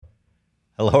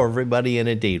Hello, everybody, and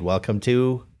indeed, welcome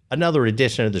to another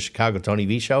edition of the Chicago Tony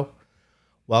V Show.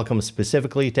 Welcome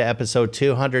specifically to episode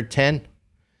 210.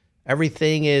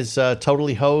 Everything is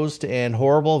totally hosed and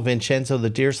horrible. Vincenzo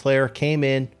the Deer Slayer came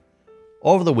in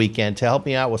over the weekend to help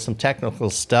me out with some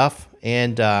technical stuff,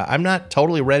 and I'm not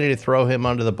totally ready to throw him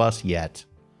under the bus yet.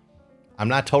 I'm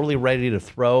not totally ready to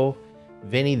throw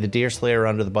Vinny the Deer Slayer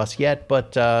under the bus yet,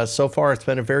 but so far it's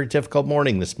been a very difficult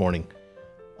morning this morning.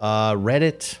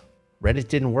 Reddit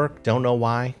didn't work. Don't know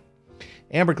why.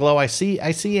 Amber Glow, I see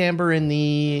Amber in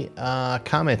the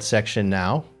comments section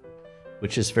now,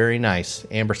 which is very nice.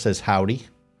 Amber says howdy.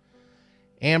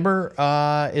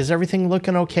 Amber, is everything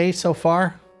looking okay so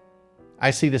far?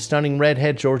 I see the stunning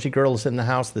redhead Georgie girl is in the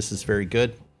house. This is very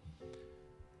good.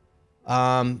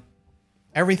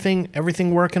 Everything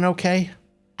working okay?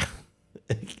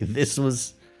 This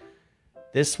was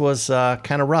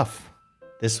kind of rough.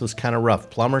 This was kind of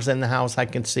rough. Plumber's in the house, I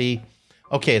can see.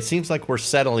 Okay, it seems like we're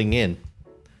settling in.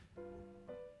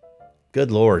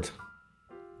 Good Lord.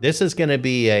 This is going to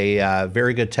be a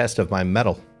very good test of my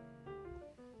mettle.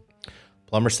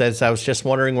 Plumber says, I was just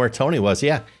wondering where Tony was.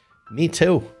 Yeah, me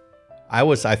too. I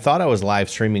thought I was live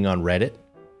streaming on Reddit.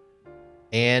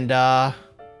 And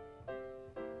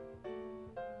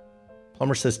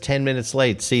Plumber says 10 minutes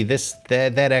late. See,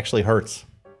 that actually hurts.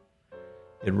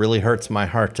 It really hurts my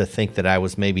heart to think that I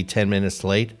was maybe 10 minutes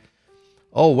late.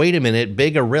 Oh, wait a minute.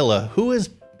 Big Orilla. Who is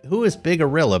Big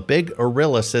Orilla? Big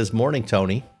Orilla says, morning,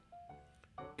 Tony.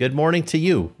 Good morning to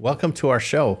you. Welcome to our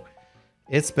show.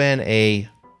 It's been a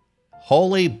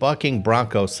holy bucking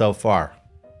bronco so far.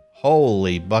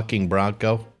 Holy bucking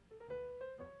bronco.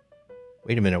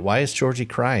 Wait a minute. Why is Georgie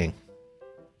crying?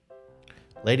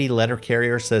 Lady Letter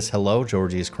Carrier says, hello.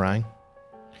 Georgie is crying.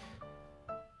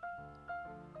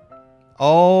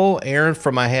 Oh, Aaron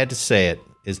from I Had to Say It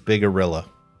is Big Orilla.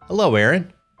 Hello,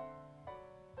 Aaron.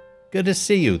 Good to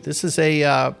see you. This is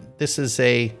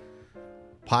a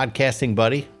podcasting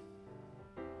buddy.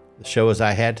 The show is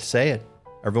I Had to Say It.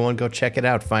 Everyone go check it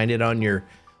out. Find it on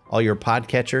all your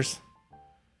podcatchers.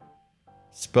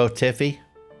 Spotify.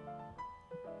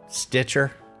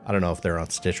 Stitcher. I don't know if they're on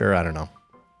Stitcher. I don't know.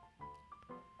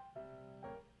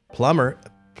 Plumber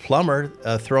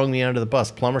throwing me under the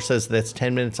bus. Plumber says that's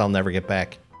 10 minutes. I'll never get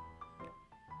back.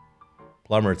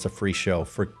 Plumber, it's a free show.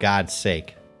 For God's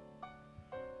sake.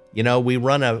 You know, we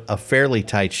run a fairly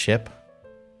tight ship.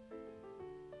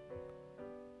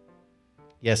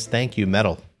 Yes, thank you,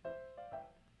 metal.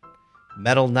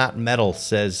 Metal, not metal,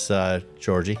 says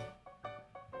Georgie.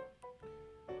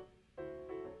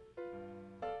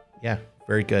 Yeah,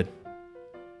 very good.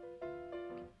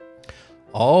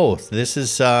 Oh, this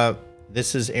is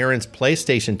Aaron's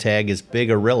PlayStation tag is Big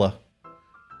Orilla.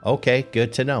 Okay,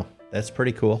 good to know. That's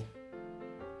pretty cool.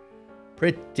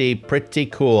 Pretty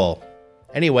cool.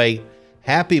 Anyway,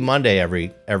 happy Monday,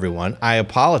 everyone. I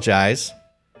apologize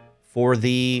for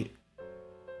the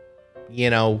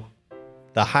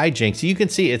hijinks. You can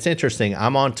see it's interesting.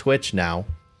 I'm on Twitch now,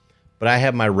 but I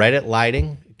have my Reddit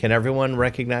lighting. Can everyone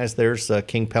recognize there's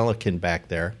King Pelican back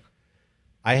there?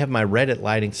 I have my Reddit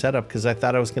lighting set up because I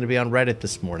thought I was going to be on Reddit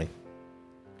this morning.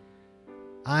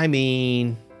 I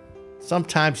mean,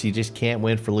 sometimes you just can't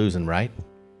win for losing, right?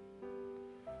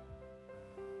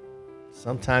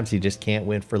 Sometimes you just can't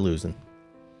win for losing.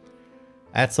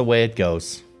 That's the way it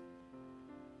goes.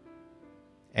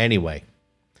 Anyway,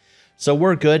 so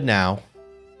we're good now.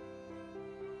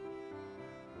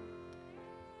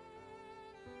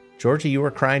 Georgie, you were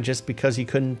crying just because you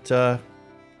couldn't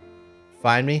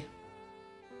find me?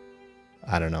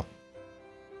 I don't know.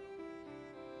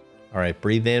 All right,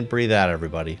 breathe in, breathe out,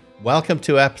 everybody. Welcome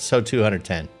to episode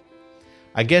 210.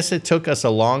 I guess it took us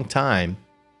a long time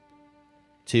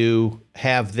to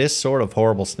have this sort of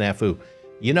horrible snafu.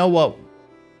 You know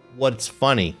what's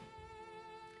funny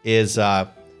is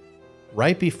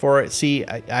right before it. See,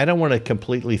 I don't want to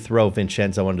completely throw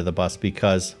Vincenzo under the bus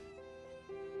because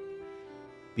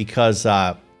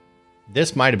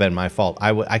this might have been my fault.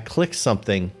 I clicked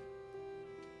something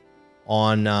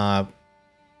on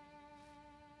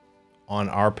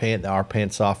RPAN, the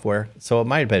RPAN software, so it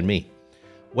might have been me.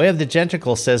 Way of the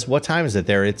Genticle says, what time is it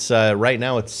there? It's right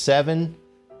now it's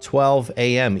 7:12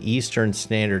 a.m. Eastern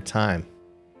Standard Time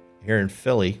here in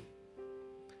Philly.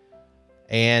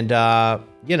 And,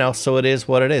 so it is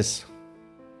what it is.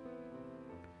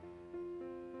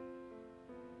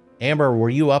 Amber, were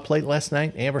you up late last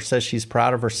night? Amber says she's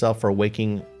proud of herself for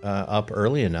waking up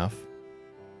early enough.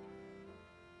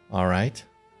 All right.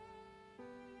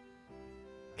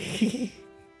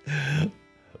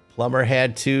 Plumber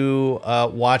had to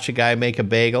watch a guy make a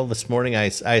bagel this morning. I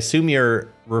assume you're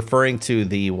referring to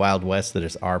the Wild West that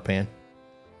is RPAN.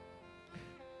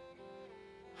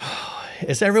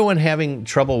 Is everyone having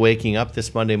trouble waking up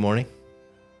this Monday morning?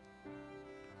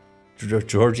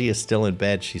 Georgie is still in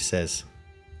bed, she says.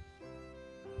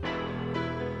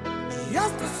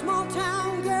 Just a small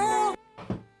town girl.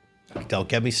 Don't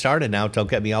get me started now. Don't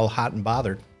get me all hot and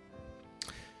bothered.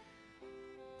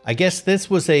 I guess this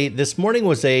morning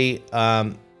was a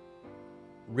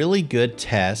really good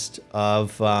test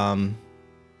of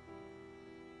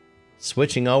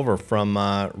switching over from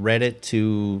Reddit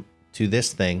to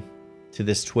this thing, to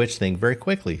this Twitch thing very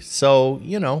quickly. So,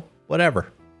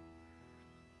 whatever.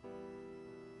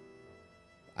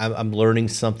 I'm learning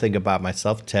something about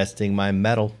myself, testing my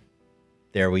mettle.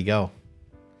 There we go.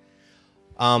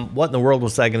 What in the world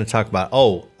was I going to talk about?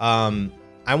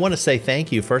 I want to say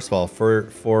thank you, first of all,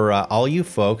 for all you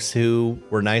folks who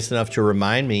were nice enough to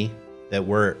remind me that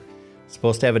we're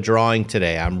supposed to have a drawing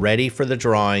today. I'm ready for the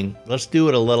drawing. Let's do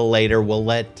it a little later. We'll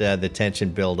let the tension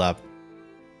build up.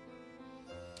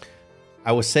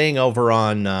 I was saying over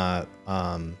on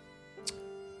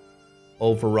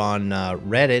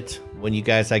Reddit, when you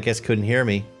guys, I guess, couldn't hear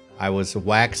me, I was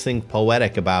waxing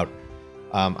poetic about,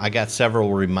 I got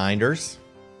several reminders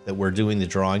that we're doing the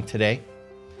drawing today.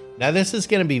 Now, this is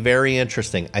going to be very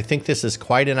interesting. I think this is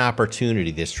quite an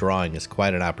opportunity. This drawing is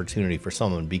quite an opportunity for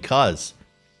someone because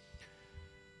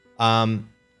if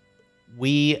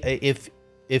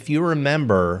you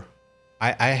remember,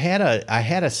 I had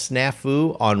a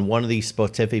snafu on one of these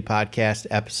Spotify podcast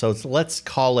episodes. Let's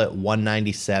call it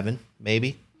 197,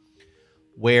 maybe,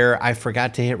 where I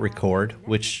forgot to hit record,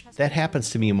 which that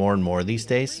happens to me more and more these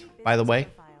days, by the way.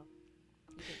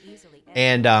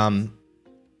 And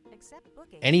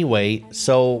anyway,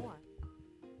 so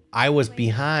I was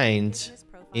behind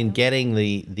in getting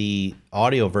the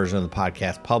audio version of the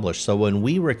podcast published. So when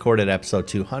we recorded episode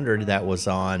 200, that was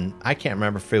on, I can't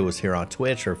remember if it was here on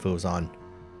Twitch or if it was on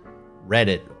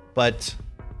Reddit, but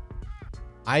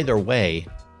either way,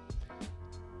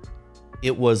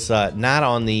 it was not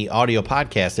on the audio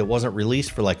podcast. It wasn't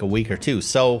released for like a week or two.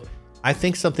 So I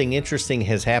think something interesting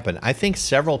has happened. I think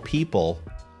several people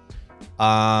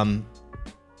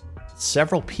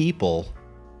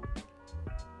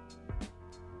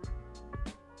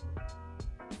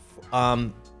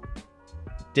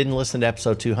didn't listen to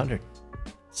episode 200.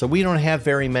 So we don't have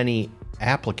very many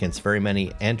applicants, very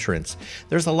many entrants.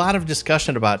 There's a lot of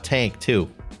discussion about Tank too,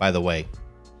 by the way.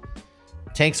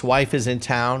 Tank's wife is in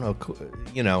town,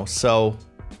 so,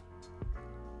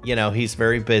 he's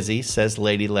very busy, says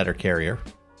Lady Letter Carrier,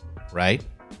 right?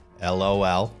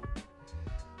 LOL.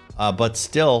 But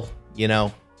still,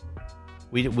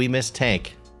 we miss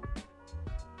Tank.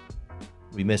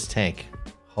 We miss Tank.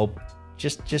 Hope,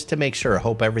 just to make sure,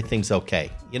 hope everything's okay.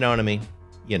 You know what I mean?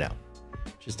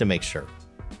 Just to make sure.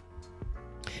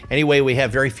 Anyway, we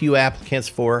have very few applicants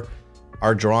for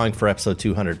our drawing for episode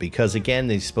 200 because, again,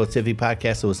 the Spotify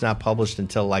podcast was not published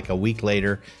until like a week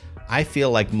later. I feel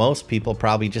like most people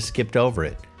probably just skipped over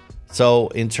it. So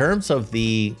in terms of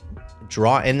the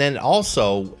draw, and then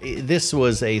also this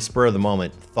was a spur of the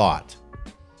moment thought.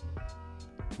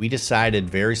 We decided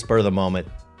very spur of the moment,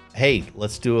 hey,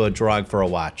 let's do a drawing for a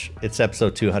watch. It's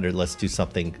episode 200. Let's do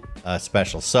something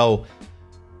special. So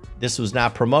this was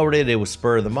not promoted. It was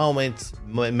spur of the moment.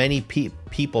 Many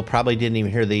people probably didn't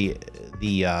even hear the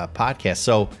podcast.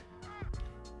 So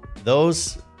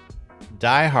those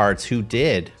diehards who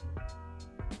did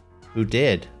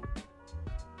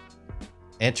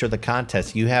enter the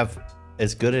contest, you have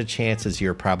as good a chance as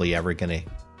you're probably ever going to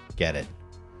get it.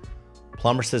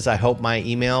 Plumber says, I hope my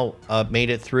email made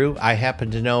it through. I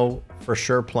happen to know for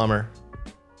sure, Plumber,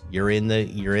 you're in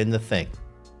the thing.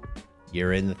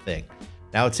 You're in the thing.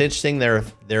 Now it's interesting. There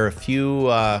are a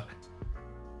few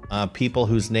people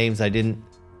whose names I didn't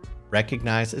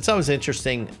recognize. It's always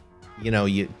interesting,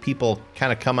 people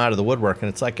kind of come out of the woodwork, and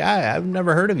it's like, I've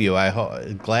never heard of you.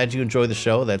 I'm glad you enjoy the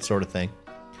show, that sort of thing.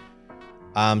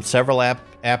 Several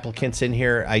applicants in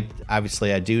here. I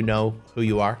do know who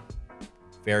you are.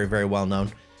 Very, very well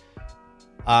known.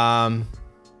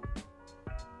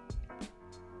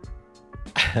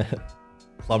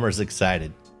 Plumber's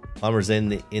excited. Plumber's in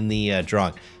the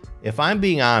drawing. If I'm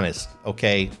being honest,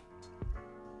 okay,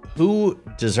 who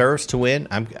deserves to win?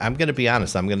 I'm going to be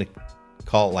honest. I'm going to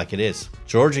call it like it is.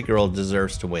 Georgie Girl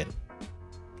deserves to win.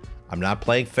 I'm not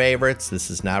playing favorites.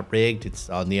 This is not rigged. It's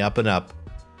on the up and up.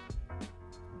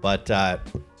 But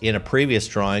in a previous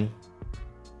drawing,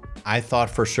 I thought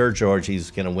for sure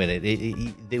Georgie's going to win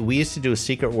it. We used to do a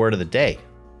secret word of the day.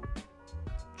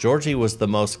 Georgie was the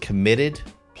most committed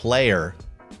player,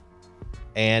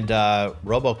 and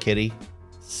RoboKitty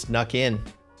snuck in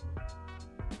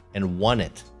and won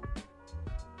it.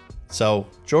 So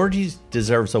Georgie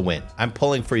deserves a win. I'm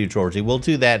pulling for you, Georgie. We'll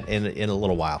do that in a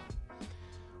little while.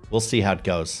 We'll see how it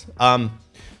goes.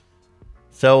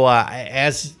 So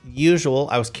as usual,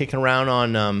 I was kicking around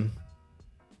on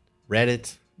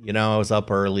Reddit. You know, I was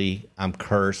up early. I'm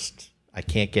cursed. I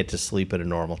can't get to sleep at a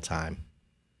normal time.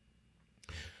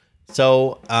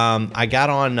 So I got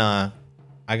on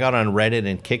Reddit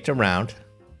and kicked around,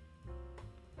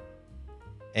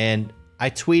 and I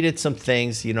tweeted some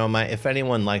things. You know, if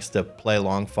anyone likes to play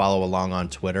along, follow along on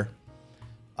Twitter.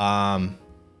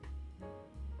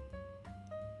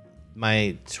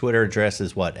 My Twitter address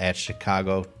is what? At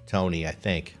Chicago Tony, I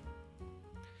think.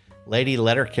 Lady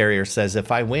Letter Carrier says,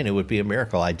 if I win, it would be a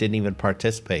miracle. I didn't even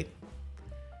participate.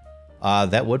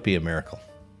 That would be a miracle.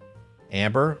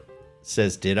 Amber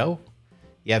says, ditto.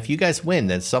 Yeah, if you guys win,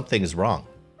 then something is wrong.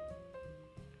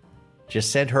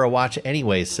 Just send her a watch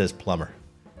anyways, says Plumber.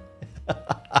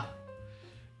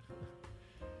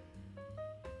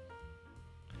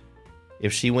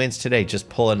 If she wins today, just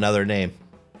pull another name.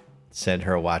 Send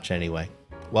her a watch anyway.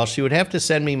 Well, she would have to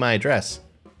send me my address.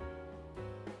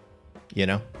 You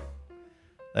know?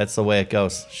 That's the way it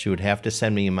goes. She would have to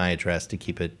send me my address to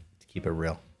keep it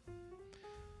real.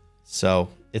 So,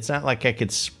 it's not like I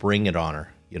could spring it on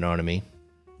her. You know what I mean?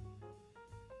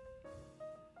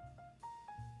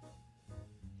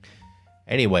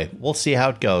 Anyway, we'll see how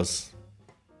it goes.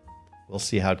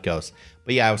 But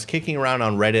yeah, I was kicking around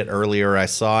on Reddit earlier.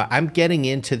 I'm getting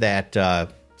into that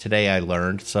Today I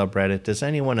Learned subreddit. Does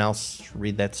anyone else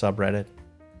read that subreddit?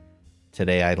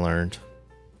 Today I Learned.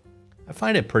 I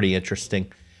find it pretty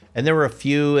interesting. And there were a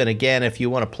few, and again, if you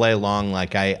want to play along,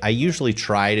 like I usually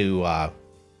try to,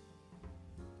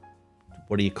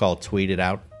 what do you call it? Tweet it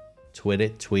out? Tweet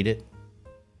it.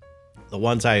 The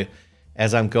ones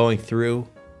as I'm going through,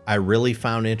 I really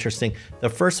found interesting. The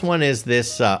first one is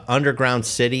this underground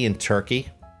city in Turkey.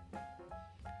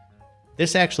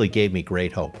 This actually gave me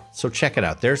great hope. So check it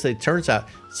out. It turns out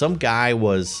some guy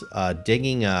was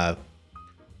digging.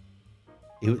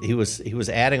 He was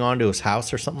adding on to his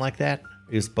house or something like that.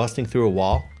 He was busting through a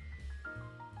wall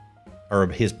or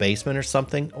his basement or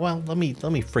something. Well, let me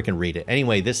freaking read it.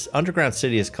 Anyway, this underground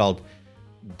city is called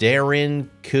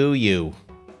Derinkuyu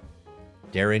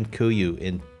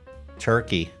in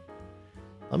Turkey.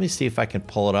 Let me see if I can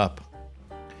pull it up.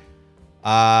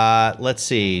 Let's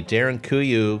see.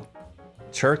 Derinkuyu,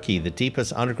 Turkey, the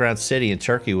deepest underground city in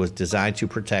Turkey, was designed to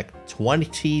protect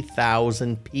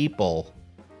 20,000 people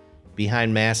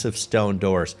behind massive stone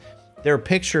doors. There are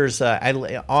pictures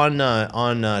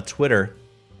on Twitter.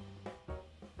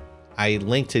 I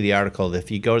linked to the article.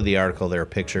 If you go to the article, there are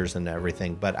pictures and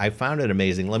everything. But I found it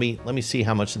amazing. Let me see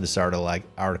how much of this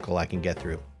article I can get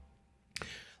through.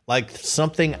 Like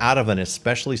something out of an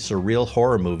especially surreal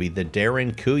horror movie, the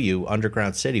Derinkuyu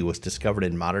underground city was discovered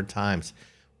in modern times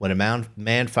when a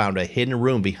man found a hidden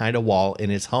room behind a wall in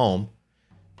his home,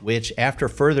 which, after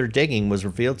further digging, was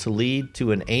revealed to lead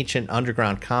to an ancient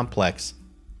underground complex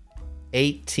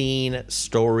 18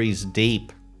 stories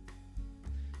deep.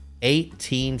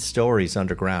 18 stories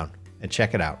underground. And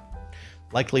check it out.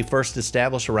 Likely first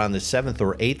established around the 7th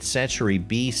or 8th century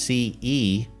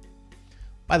BCE.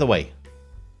 By the way,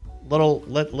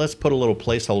 let's put a little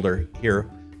placeholder here.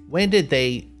 When did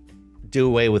they do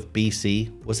away with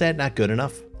BC? Was that not good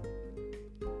enough?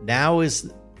 Now it's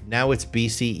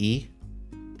BCE.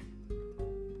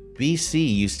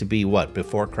 BC used to be what,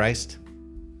 before Christ?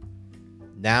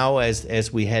 Now,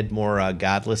 as we had more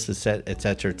godless,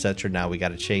 etc., now we got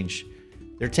to change.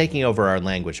 They're taking over our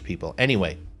language, people.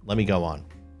 Anyway, let me go on.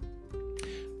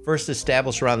 First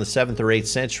established around the 7th or 8th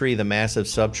century, the massive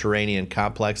subterranean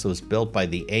complex was built by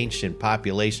the ancient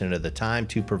population of the time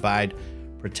to provide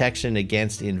protection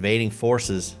against invading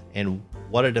forces, and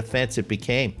what a defense it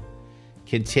became.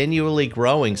 Continually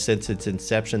growing since its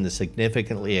inception, the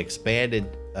significantly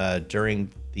expanded during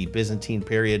the Byzantine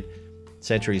period.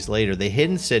 Centuries later, the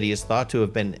hidden city is thought to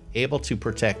have been able to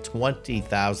protect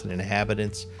 20,000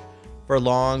 inhabitants for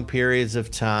long periods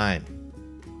of time.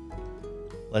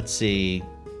 Let's see.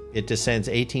 It descends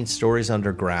 18 stories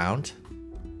underground.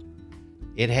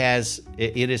 It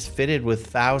is fitted with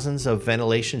thousands of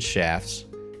ventilation shafts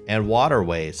and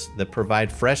waterways that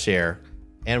provide fresh air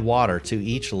and water to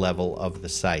each level of the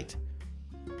site.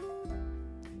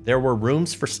 There were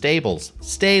rooms for stables.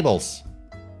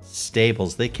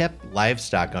 They kept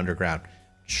livestock underground.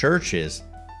 Churches,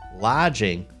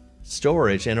 lodging,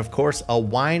 storage, and of course a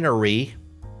winery.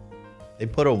 They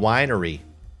put a winery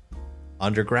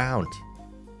underground.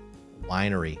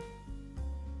 Winery.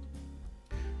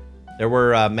 There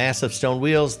were massive stone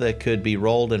wheels that could be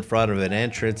rolled in front of an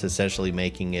entrance, essentially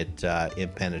making it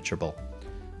impenetrable.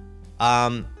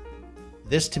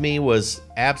 This to me was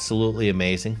absolutely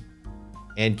amazing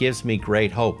and gives me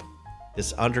great hope.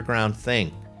 This underground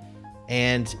thing.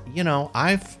 And, you know,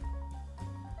 I've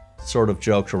sort of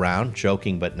joked around,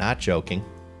 joking but not joking,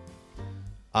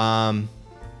 that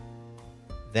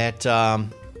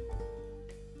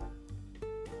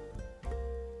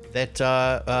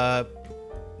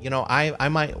you know, I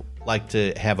might like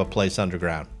to have a place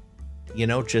underground, you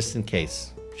know, just in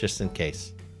case.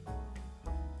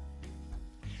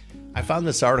 I found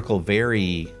this article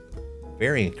very,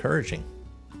 very encouraging.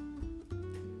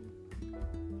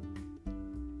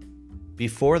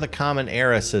 Before the Common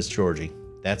Era, says Georgie.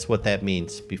 That's what that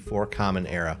means, before Common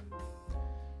Era.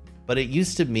 But it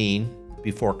used to mean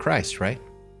before Christ, right?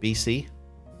 BC.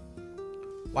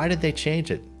 Why did they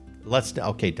change it?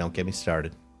 Okay, don't get me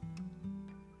started.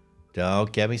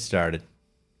 Don't get me started.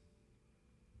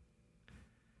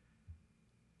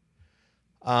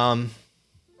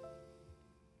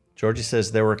 Georgie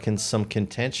says there were some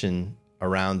contention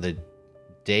around the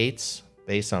dates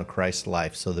based on Christ's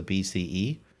life. So the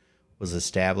BCE was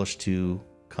established to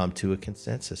come to a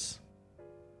consensus.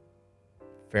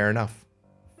 Fair enough.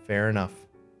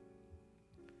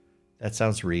 That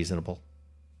sounds reasonable.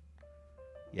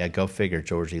 Yeah, go figure.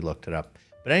 Georgie looked it up.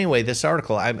 But anyway, this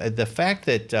article, the fact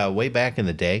that way back in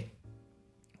the day,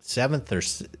 7th or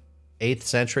 8th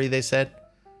century, they said,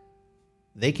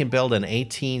 they can build an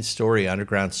 18-story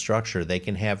underground structure. They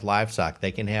can have livestock.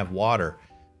 They can have water.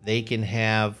 They can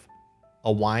have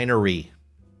a winery.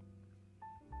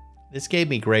 This gave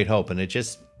me great hope, and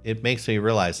it makes me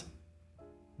realize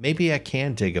maybe I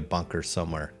can dig a bunker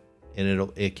somewhere,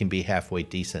 and it can be halfway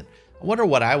decent. I wonder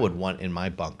what I would want in my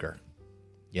bunker,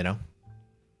 you know?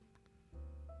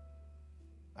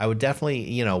 I would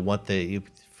definitely, you know, want the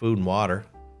food and water.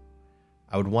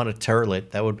 I would want a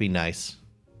turlet. That would be nice.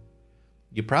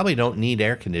 You probably don't need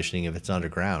air conditioning if it's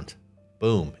underground.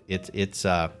 Boom. It's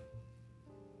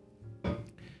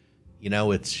you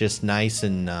know, it's just nice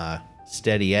and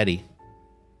steady Eddie.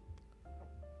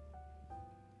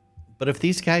 But if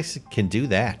these guys can do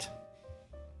that,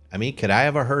 I mean, could I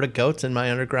have a herd of goats in my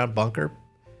underground bunker?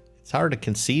 It's hard to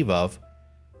conceive of.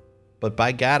 But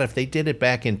by God, if they did it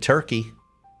back in Turkey,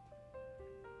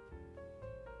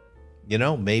 you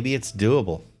know, maybe it's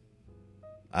doable.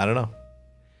 I don't know.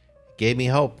 Gave me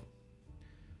hope.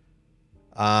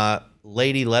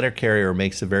 Lady Letter Carrier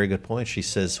makes a very good point. She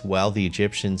says, well, the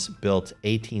Egyptians built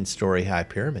 18-story high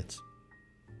pyramids.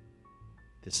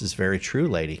 This is very true,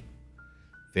 lady.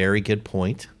 Very good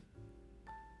point.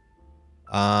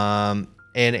 And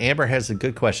Amber has a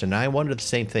good question. I wonder the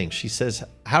same thing. She says,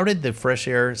 how did the fresh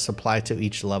air supply to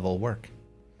each level work?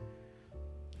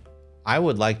 I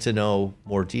would like to know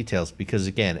more details because,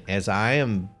 again, as I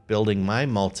am building my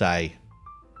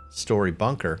multi-story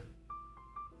bunker,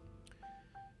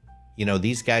 you know,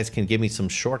 these guys can give me some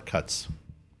shortcuts.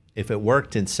 If it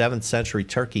worked in 7th century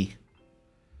Turkey,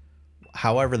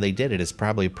 however they did it is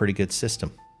probably a pretty good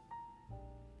system.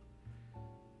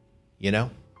 You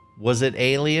know? Was it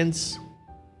aliens?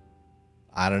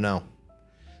 I don't know.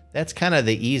 That's kind of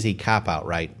the easy cop-out,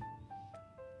 right?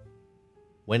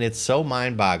 When it's so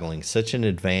mind-boggling, such an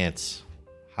advance,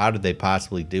 how did they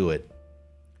possibly do it?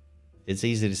 It's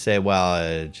easy to say, well,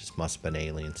 it just must have been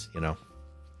aliens, you know?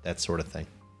 That sort of thing.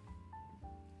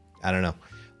 I don't know.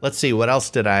 Let's see, what else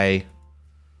did I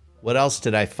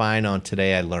find on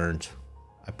Today I Learned?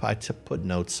 I put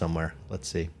notes somewhere. Let's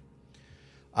see.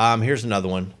 Here's another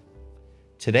one.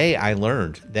 Today I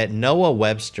learned that Noah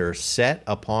Webster set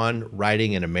upon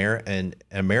writing an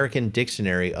American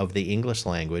dictionary of the English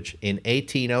language in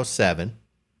 1807.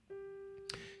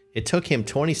 It took him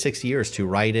 26 years to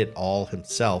write it all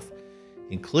himself,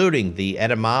 including the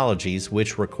etymologies,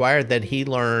 which required that he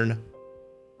learn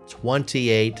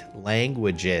 28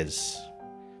 languages.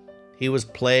 He was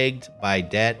plagued by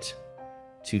debt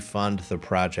to fund the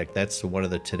project. That's one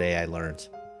of the Today I Learned.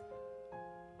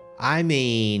 I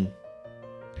mean,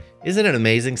 isn't it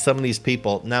amazing? Some of these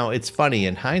people, now it's funny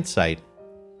in hindsight,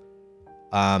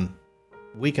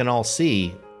 we can all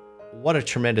see what a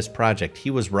tremendous project. He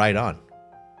was right on.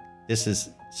 This is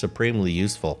supremely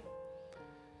useful.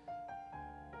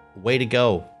 Way to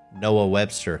go, Noah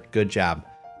Webster. Good job.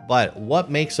 But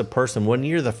what makes a person, when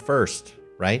you're the first,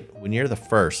 right? When you're the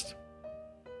first,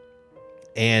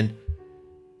 and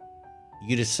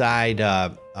you decide,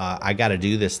 I got to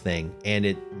do this thing, and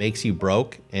it makes you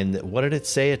broke. And what did it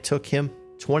say? It took him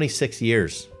 26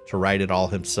 years to write it all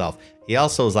himself. He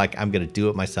also was like, I'm going to do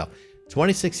it myself.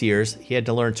 26 years, he had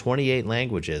to learn 28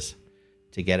 languages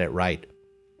to get it right.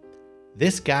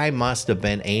 This guy must have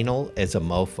been anal as a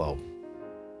mofo.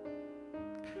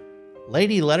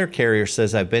 Lady Letter Carrier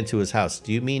says, I've been to his house.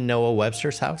 Do you mean Noah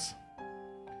Webster's house?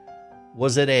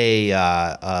 Was it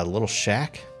a little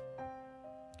shack?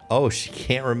 Oh, she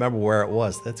can't remember where it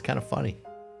was. That's kind of funny.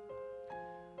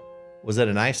 Was it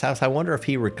a nice house? I wonder if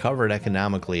he recovered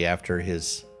economically after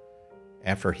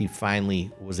he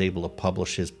finally was able to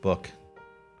publish his book.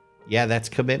 Yeah, that's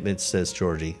commitment, says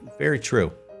Georgie. Very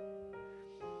true.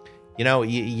 You know,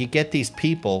 you get these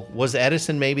people. Was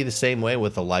Edison maybe the same way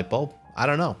with the light bulb? I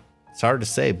don't know. It's hard to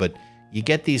say, but you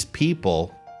get these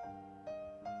people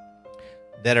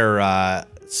that are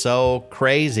so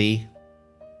crazy,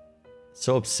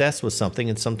 so obsessed with something,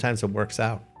 and sometimes it works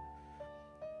out.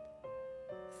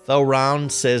 Thoron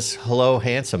says, hello,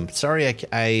 handsome. Sorry,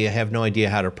 I have no idea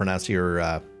how to pronounce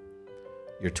your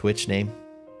Twitch name,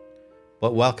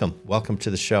 but welcome. Welcome to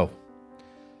the show.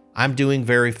 I'm doing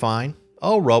very fine.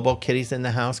 Oh, Robo Kitty's in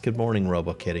the house. Good morning,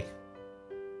 Robo Kitty.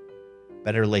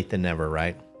 Better late than never,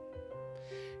 right?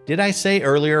 Did I say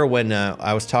earlier when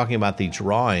I was talking about the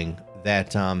drawing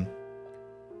that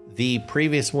the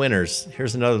previous winners,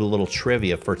 here's another little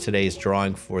trivia for today's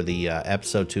drawing for the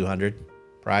episode 200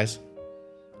 prize,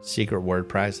 secret word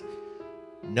prize.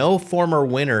 No former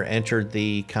winner entered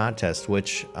the contest,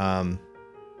 which, and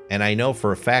I know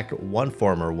for a fact one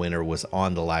former winner was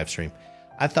on the live stream.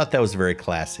 I thought that was very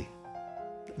classy.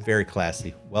 Very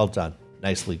classy. Well done.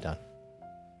 Nicely done.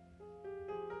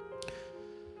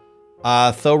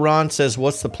 Thoron says,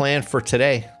 what's the plan for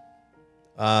today?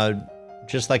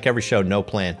 Just like every show, no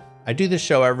plan. I do this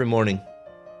show every morning,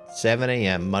 7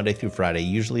 a.m., Monday through Friday.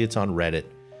 Usually it's on Reddit.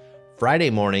 Friday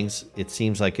mornings, it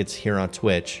seems like it's here on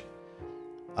Twitch.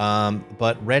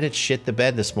 But Reddit shit the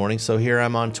bed this morning, so here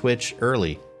I'm on Twitch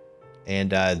early. And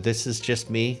this is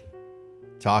just me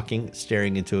talking,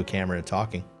 staring into a camera and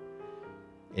talking.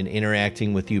 And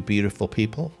interacting with you beautiful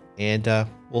people. And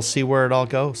we'll see where it all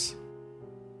goes.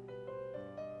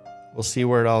 We'll see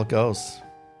where it all goes.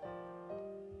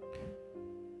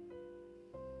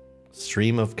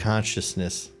 Stream of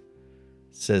consciousness,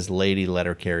 says Lady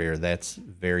Letter Carrier. That's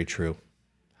very true.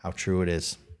 How true it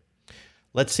is.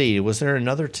 Let's see. Was there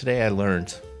another today I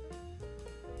learned?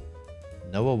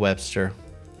 Noah Webster.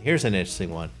 Here's an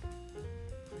interesting one.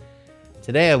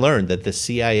 Today I learned that the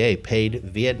CIA paid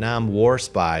Vietnam War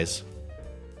spies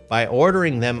by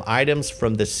ordering them items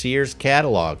from the Sears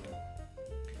catalog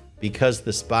because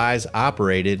the spies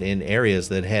operated in areas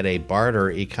that had a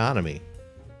barter economy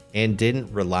and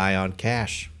didn't rely on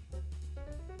cash.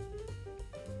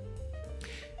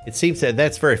 It seems that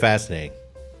that's very fascinating.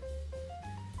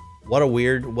 What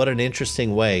an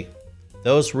interesting way.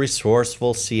 Those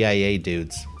resourceful CIA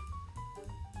dudes.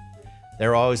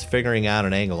 They're always figuring out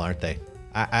an angle, aren't they?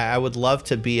 I would love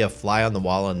to be a fly on the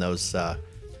wall in those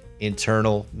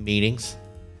internal meetings,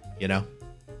 you know?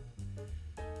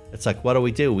 It's like, what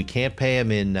do? We can't pay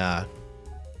them in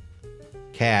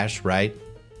cash, right?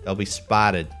 They'll be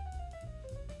spotted.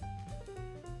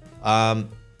 I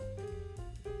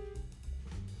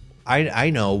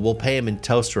know. We'll pay them in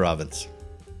toaster ovens.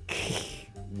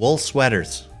 Wool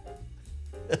sweaters.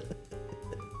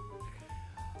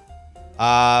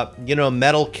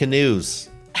 Metal canoes.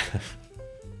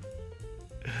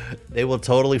 They will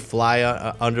totally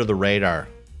fly under the radar.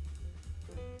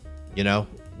 You know,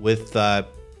 with,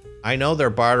 I know they're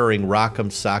bartering Rock'em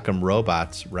Sock'em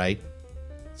robots, right?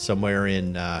 Somewhere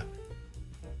in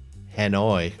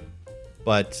Hanoi.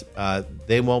 But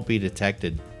they won't be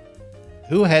detected.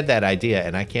 Who had that idea?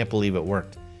 And I can't believe it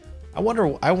worked. I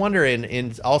wonder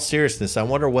in all seriousness, I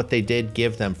wonder what they did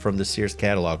give them from the Sears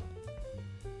catalog.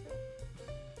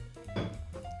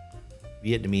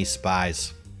 Vietnamese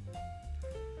spies.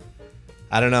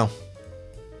 I don't know.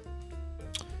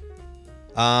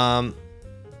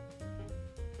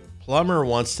 Plumber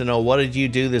wants to know, what did you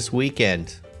do this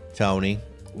weekend, Tony?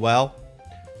 Well,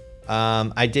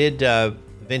 I did,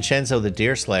 Vincenzo the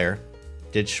Deer Slayer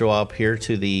did show up here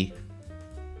to the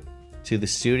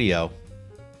studio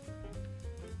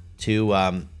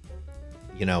to,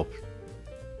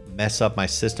 mess up my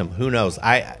system. Who knows?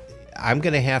 I'm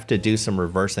going to have to do some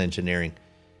reverse engineering.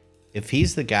 If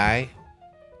he's the guy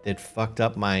that fucked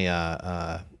up my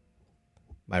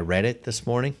my Reddit this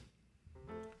morning,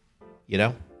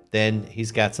 then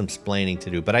he's got some splaining to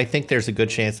do. But I think there's a good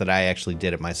chance that I actually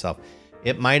did it myself.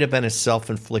 It might have been a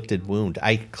self-inflicted wound.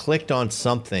 I clicked on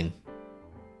something,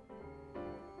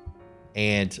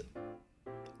 and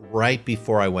right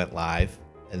before I went live,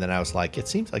 and then I was like, it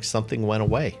seems like something went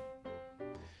away.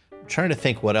 I'm trying to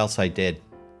think what else I did.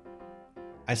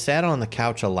 I sat on the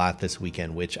couch a lot this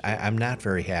weekend, which I'm not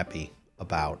very happy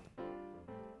about.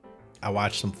 I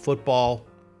watched some football.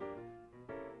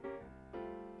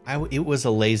 It was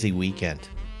a lazy weekend.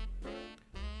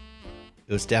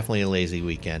 It was definitely a lazy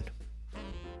weekend.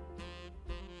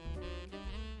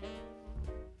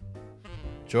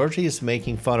 Georgie is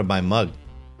making fun of my mug.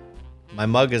 My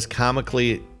mug is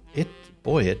comically...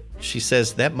 She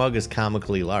says that mug is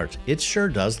comically large. It sure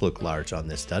does look large on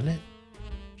this, doesn't it?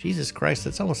 Jesus Christ,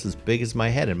 that's almost as big as my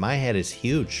head, and my head is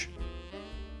huge.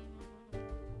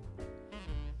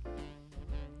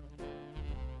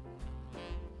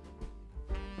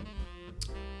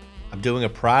 I'm doing a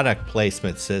product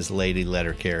placement, says Lady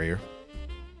Letter Carrier.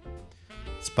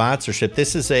 Sponsorship.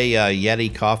 This is a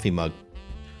Yeti coffee mug.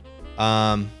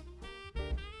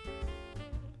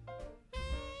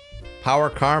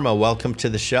 Power Karma, welcome to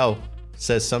the show.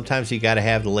 Says sometimes you got to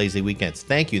have the lazy weekends.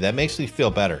 Thank you. That makes me feel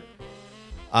better.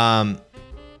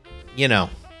 You know,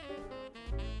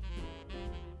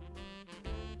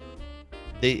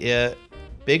 the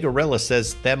Big Gorilla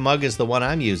says that mug is the one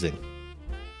I'm using.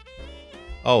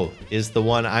 Oh, is the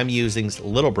one I'm using's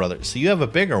little brother. So you have a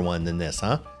bigger one than this,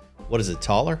 huh? What is it,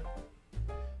 taller?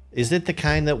 Is it the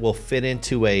kind that will fit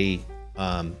into a...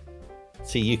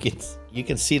 see, you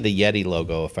can see the Yeti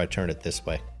logo if I turn it this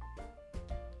way.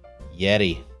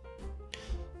 Yeti.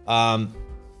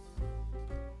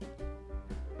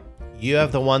 You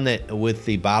have the one that with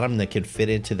the bottom that can fit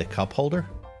into the cup holder?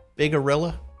 Big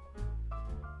Gorilla?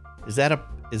 Is that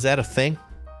a thing?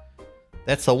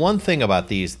 That's the one thing about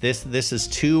these. This is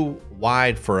too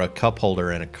wide for a cup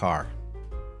holder in a car.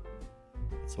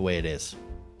 That's the way it is.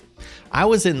 I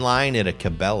was in line at a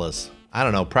Cabela's. I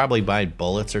don't know, probably buying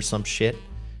bullets or some shit.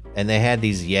 And they had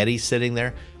these Yetis sitting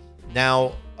there.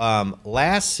 Now,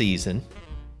 last season,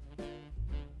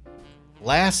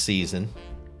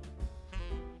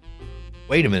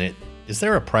 wait a minute. Is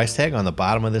there a price tag on the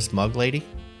bottom of this mug, lady?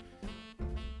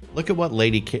 Look at what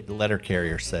Lady Letter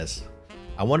Carrier says.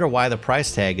 I wonder why the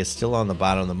price tag is still on the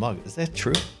bottom of the mug. Is that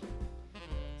true?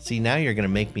 See, now you're going to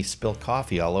make me spill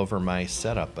coffee all over my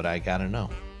setup, but I got to know.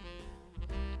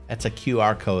 That's a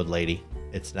QR code, lady.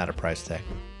 It's not a price tag.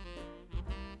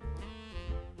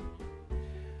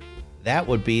 That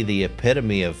would be the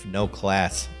epitome of no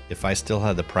class if I still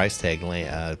had the price tag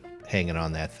hanging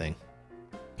on that thing.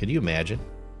 Could you imagine?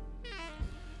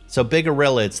 So Big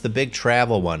Gorilla, it's the big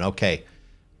travel one. Okay.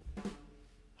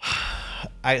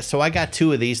 So I got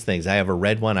two of these things. I have a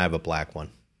red one. I have a black one.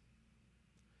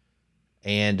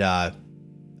 And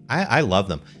I love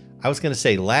them. I was going to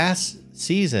say last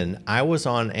season I was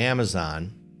on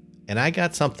Amazon and I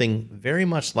got something very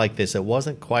much like this. It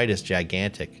wasn't quite as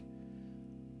gigantic.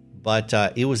 But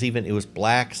it was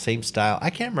black, same style. I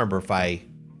can't remember if I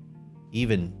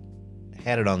even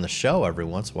had it on the show every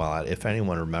once in a while. If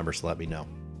anyone remembers, let me know.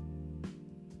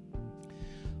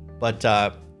 But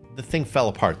the thing fell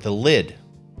apart. The lid,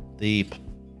 the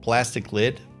plastic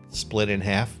lid, split in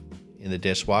half in the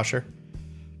dishwasher.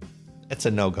 It's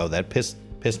a no-go. That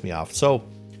pissed me off. So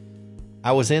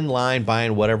I was in line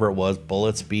buying whatever it was,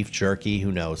 bullets, beef jerky,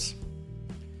 who knows.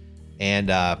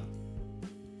 And I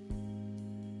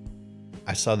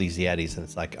saw these Yetis, and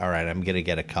it's like, all right, I'm gonna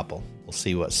get a couple. We'll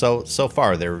see what. So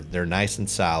far, they're nice and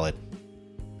solid.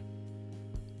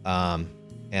 And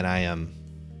I'm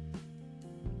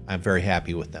very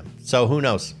happy with them. So who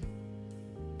knows?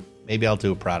 Maybe I'll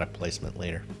do a product placement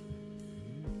later.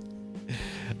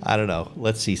 I don't know.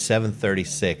 Let's see.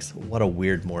 7:36. What a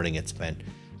weird morning it's been.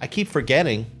 I keep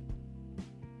forgetting.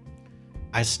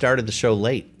 I started the show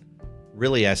late.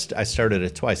 Really, I started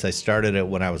it twice. I started it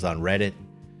when I was on Reddit.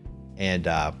 And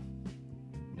now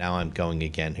I'm going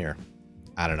again here.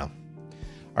 I don't know.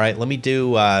 All right, let me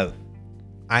do... there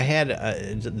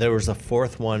was a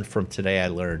fourth one from today I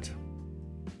learned.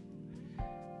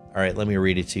 All right, let me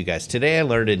read it to you guys. Today I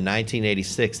learned in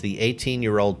 1986, the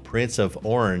 18-year-old Prince of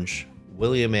Orange,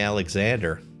 William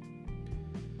Alexander,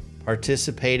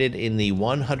 participated in the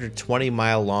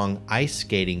 120-mile-long ice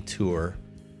skating tour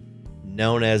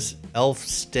known as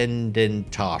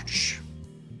Elfstedentocht.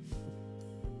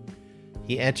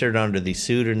 He entered under the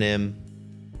pseudonym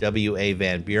W.A.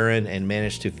 Van Buren and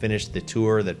managed to finish the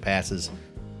tour that passes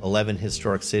 11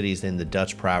 historic cities in the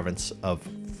Dutch province of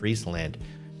Friesland.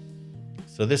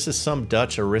 So this is some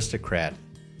Dutch aristocrat.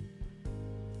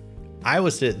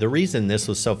 The reason this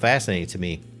was so fascinating to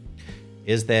me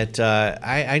is that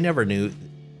I never knew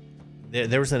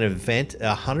there was an event,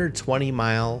 a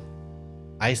 120-mile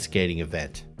ice skating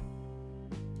event.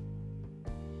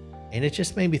 And it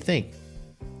just made me think,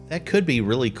 that could be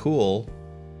really cool.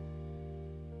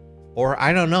 Or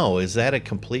I don't know, is that a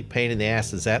complete pain in the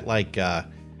ass? Is that like,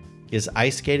 is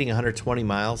ice skating 120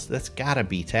 miles? That's gotta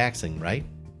be taxing, right?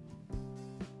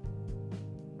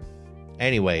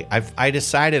 Anyway, I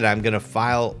decided I'm gonna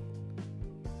file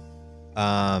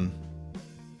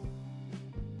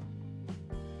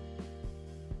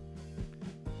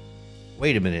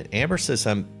Wait a minute. Amber says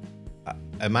am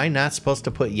I not supposed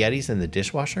to put Yetis in the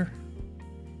dishwasher?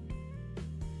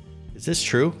 Is this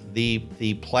true? The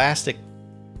plastic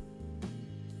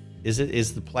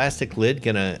is the plastic lid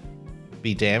gonna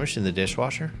be damaged in the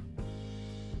dishwasher?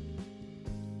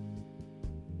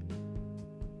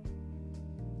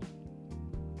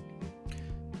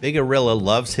 Big Gorilla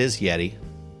loves his Yeti.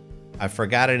 I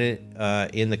forgot it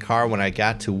in the car when I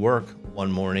got to work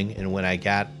one morning, and when I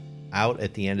got out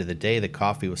at the end of the day, the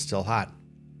coffee was still hot.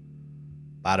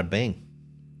 Bada bing.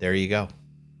 There you go.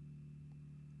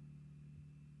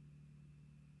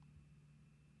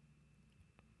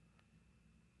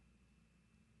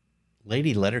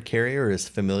 Lady Letter Carrier is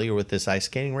familiar with this ice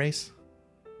skating race?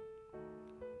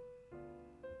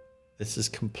 This is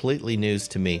completely news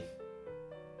to me.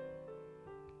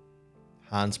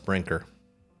 Hans Brinker.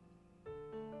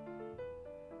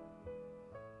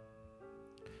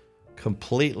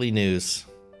 Completely news.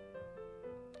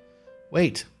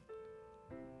 Wait.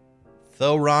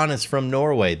 Thoron is from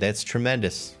Norway. That's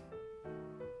tremendous.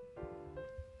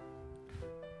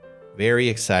 Very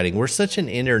exciting. We're such an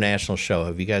international show.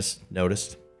 Have you guys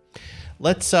noticed?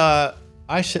 Let's I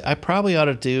probably ought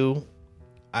to do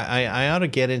I ought to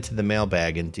get into the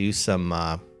mailbag and do some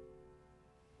mail,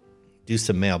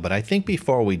 but I think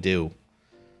before we do,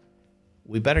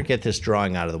 we better get this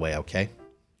drawing out of the way, okay?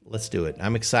 Let's do it.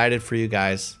 I'm excited for you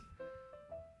guys.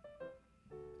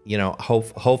 You know, I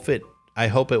hope it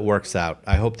works out.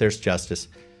 I hope there's justice.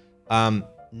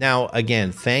 Now,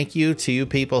 again, thank you to you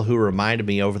people who reminded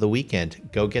me over the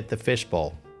weekend. Go get the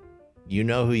fishbowl. You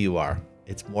know who you are.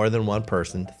 It's more than one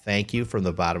person. Thank you from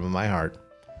the bottom of my heart.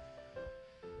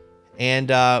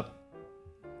 And I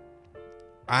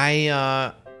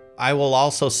will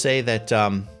also say that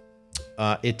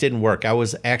it didn't work. I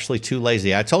was actually too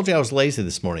lazy. I told you I was lazy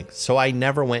this morning, so I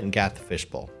never went and got the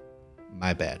fishbowl.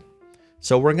 My bad.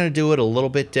 So we're going to do it a little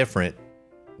bit different.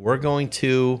 We're going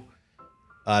to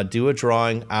do a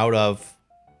drawing out of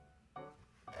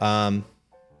a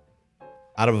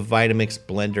Vitamix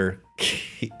blender,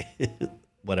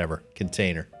 whatever,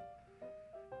 container.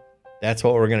 That's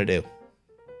what we're going to do.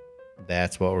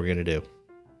 That's what we're going to do.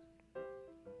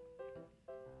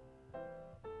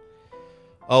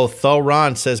 Oh,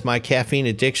 Thoron says my caffeine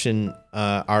addiction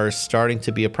are starting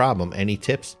to be a problem. Any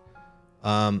tips?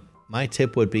 My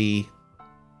tip would be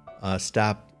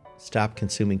stop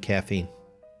consuming caffeine.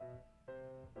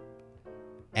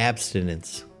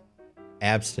 Abstinence.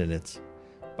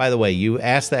 By the way, you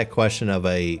asked that question of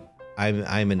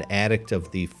I'm an addict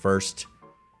of the first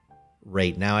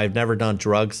rate. Now, I've never done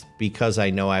drugs because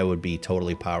I know I would be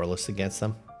totally powerless against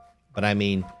them. But I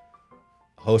mean,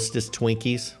 Hostess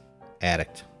Twinkies,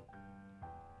 addict.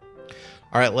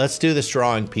 All right, let's do this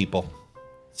drawing, people.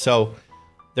 So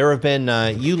there have been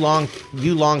you long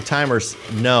timers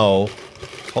know.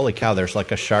 Holy cow! There's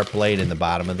like a sharp blade in the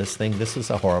bottom of this thing. This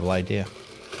is a horrible idea.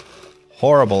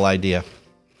 Horrible idea.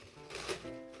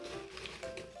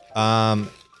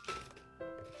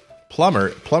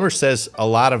 Plumber says a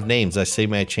lot of names. I say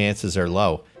my chances are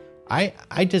low. I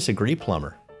disagree,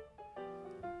 Plumber.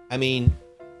 I mean,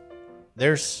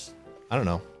 there's, I don't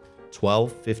know,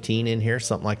 12, 15 in here,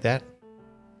 something like that.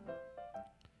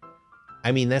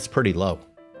 I mean, that's pretty low.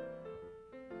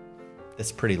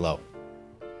 That's pretty low.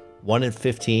 1 in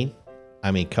 15?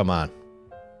 I mean, come on.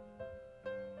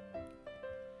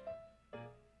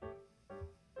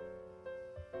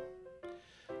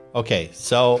 Okay,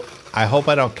 so I hope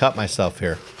I don't cut myself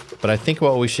here. But I think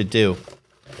what we should do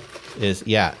is,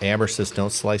 yeah, Amber says don't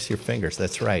slice your fingers.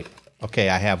 That's right. Okay,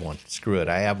 I have one. Screw it,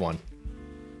 I have one.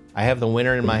 I have the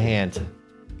winner in my hand.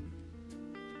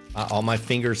 All my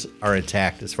fingers are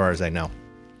intact as far as I know.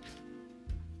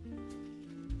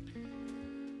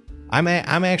 I'm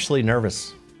actually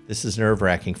nervous. This is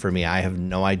nerve-wracking for me. I have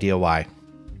no idea why.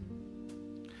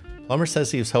 Plumber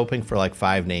says he was hoping for like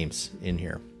 5 names in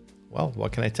here. Well,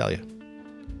 what can I tell you?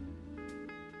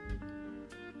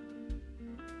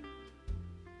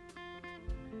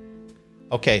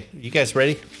 Okay, you guys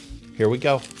ready? Here we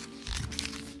go.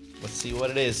 Let's see what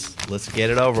it is. Let's get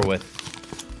it over with.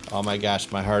 Oh my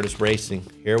gosh, my heart is racing.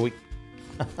 Here we...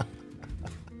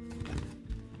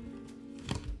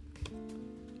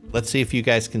 Let's see if you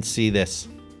guys can see this.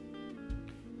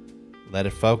 Let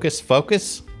it focus.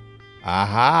 Focus.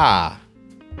 Aha.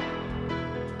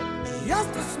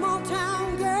 Just a small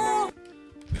town girl.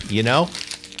 You know,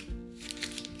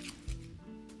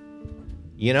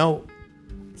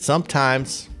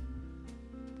 sometimes...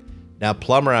 Now,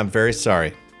 Plumber, I'm very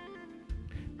sorry.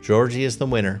 Georgie is the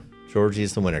winner. Georgie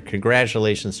is the winner.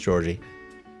 Congratulations, Georgie.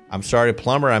 I'm sorry to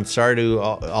Plumber. I'm sorry to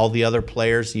all the other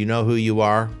players. You know who you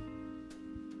are.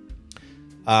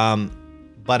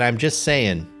 But I'm just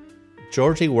saying,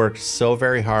 Georgie worked so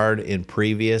very hard in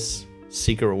previous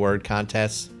secret word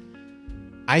contests.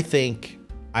 I think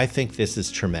this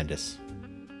is tremendous.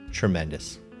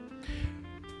 Tremendous.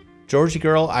 Georgie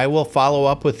girl, I will follow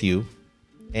up with you.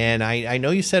 And I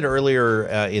know you said earlier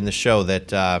in the show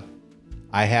that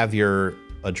I have your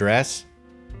address,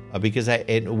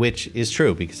 which is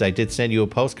true, because I did send you a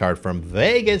postcard from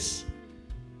Vegas.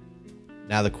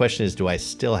 Now the question is, do I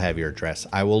still have your address?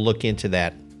 I will look into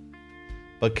that.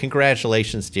 But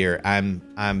congratulations, dear.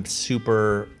 I'm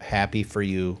super happy for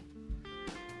you.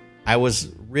 I was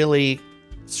really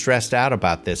stressed out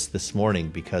about this morning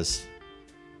because,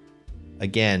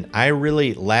 again,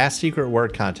 last secret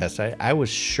word contest, I was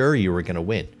sure you were going to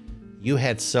win. You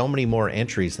had so many more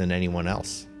entries than anyone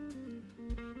else.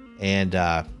 And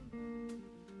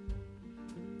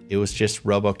it was just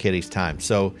RoboKitty's time.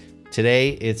 So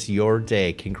today, it's your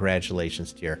day.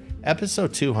 Congratulations, dear.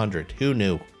 Episode 200. Who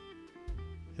knew?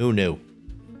 Who knew?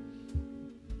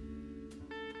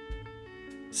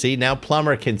 See, now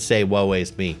Plumber can say, woe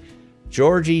is me.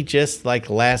 Georgie, just like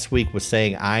last week, was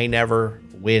saying, I never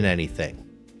win anything.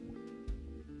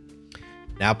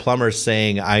 Now Plumber's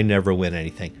saying, I never win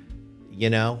anything. You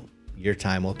know, your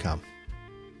time will come.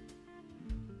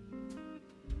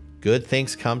 Good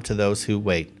things come to those who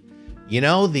wait. You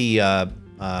know, the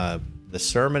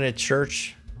sermon at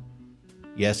church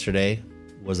yesterday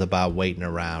was about waiting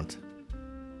around.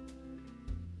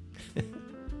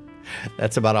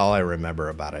 That's about all I remember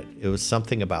about it. It was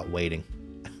something about waiting.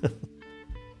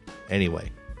 Anyway,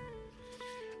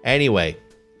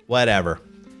 whatever.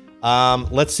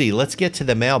 Let's see. Let's get to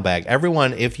the mailbag.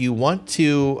 Everyone, if you want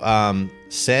to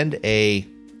send a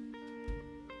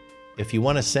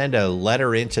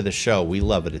letter into the show, we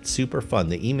love it. It's super fun.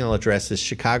 The email address is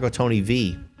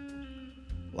ChicagoTonyV,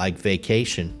 like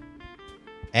vacation,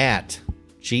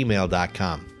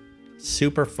 @gmail.com.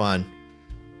 Super fun.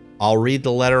 I'll read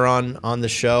the letter on the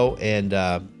show, and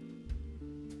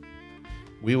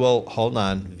we will, hold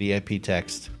on, VIP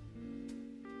text.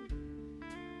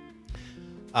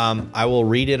 I will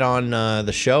read it on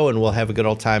the show, and we'll have a good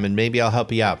old time, and maybe I'll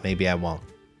help you out. Maybe I won't.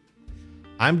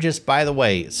 I'm just, by the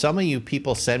way, some of you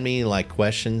people send me like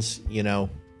questions, you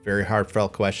know, very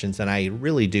heartfelt questions, and I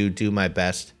really do my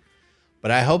best.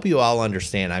 But I hope you all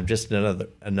understand I'm just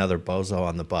another bozo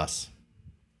on the bus.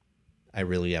 I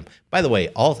really am. By the way,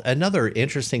 another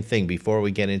interesting thing before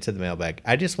we get into the mailbag,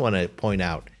 I just want to point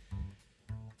out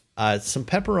some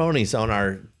pepperonis on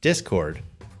our Discord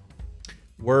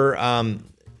were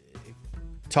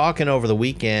talking over the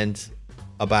weekend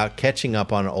about catching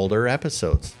up on older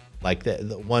episodes, like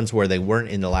the ones where they weren't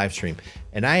in the live stream.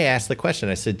 And I asked the question,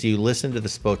 I said, do you listen to the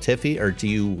Spotify or do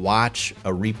you watch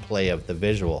a replay of the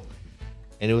visual?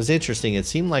 And it was interesting. It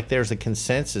seemed like there's a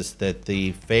consensus that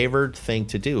the favored thing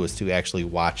to do is to actually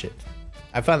watch it.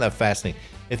 I found that fascinating.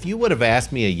 If you would have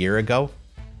asked me a year ago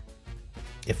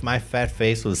if my fat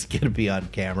face was going to be on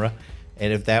camera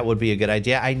and if that would be a good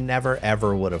idea, I never,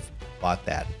 ever would have bought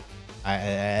that.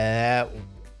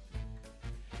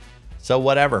 So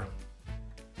whatever.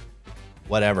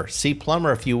 See,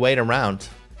 Plumber, if you wait around,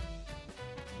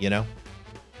 you know,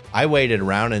 I waited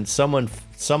around and someone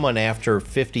after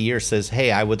 50 years says,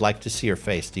 hey, I would like to see your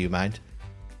face. Do you mind?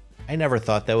 I never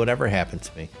thought that would ever happen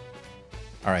to me.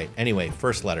 All right. Anyway,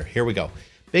 first letter. Here we go.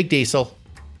 Big Diesel.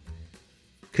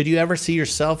 Could you ever see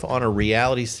yourself on a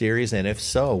reality series? And if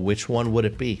so, which one would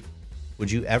it be?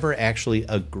 Would you ever actually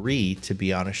agree to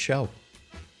be on a show?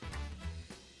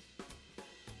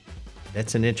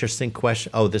 That's an interesting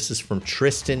question. Oh, this is from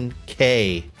Tristan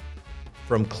K.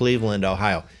 from Cleveland,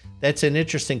 Ohio. That's an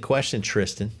interesting question,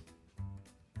 Tristan.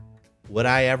 Would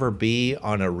I ever be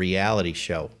on a reality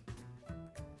show?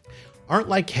 Aren't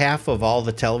like half of all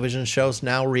the television shows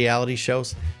now reality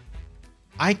shows?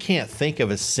 I can't think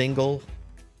of a single...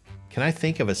 Can I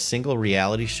think of a single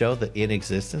reality show that in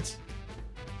existence?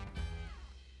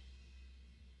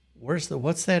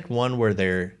 What's that one where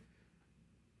they're...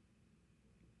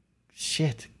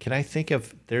 Shit, can I think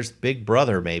of... There's Big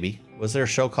Brother, maybe. Was there a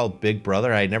show called Big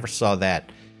Brother? I never saw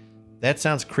that. That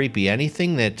sounds creepy.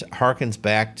 Anything that harkens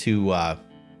back to,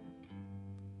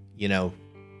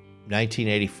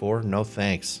 1984, no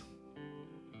thanks.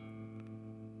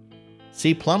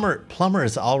 See, Plumber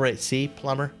is already... See,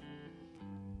 Plumber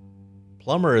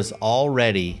is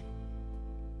already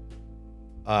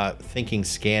thinking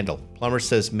scandal. Plumber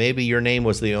says, maybe your name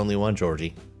was the only one,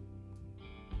 Georgie.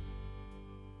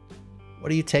 What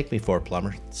do you take me for,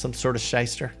 Plumber? Some sort of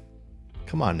shyster?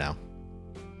 Come on now.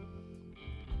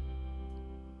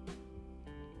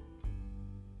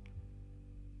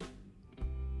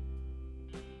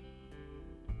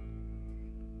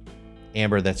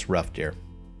 Amber, that's rough, dear.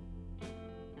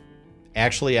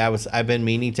 Actually, I've been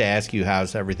meaning to ask you,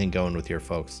 how's everything going with your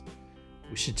folks?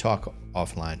 We should talk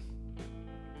offline.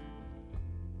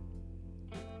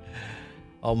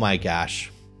 Oh my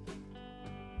gosh.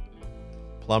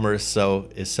 Plumber is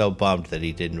so bummed that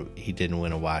he didn't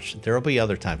win a watch. There'll be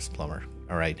other times, Plumber.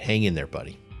 All right, hang in there,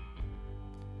 buddy.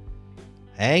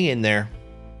 Hang in there.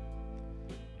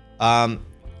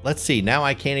 Let's see. Now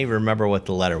I can't even remember what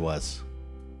the letter was.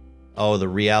 Oh, the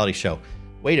reality show.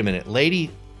 Wait a minute,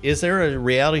 lady. Is there a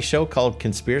reality show called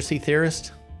Conspiracy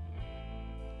Theorist?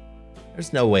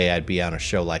 There's no way I'd be on a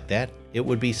show like that. It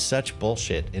would be such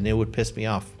bullshit, and it would piss me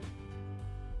off.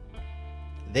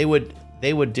 They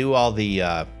would do all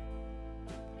the.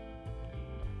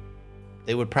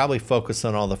 They would probably focus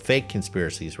on all the fake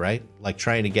conspiracies, right? Like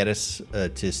trying to get us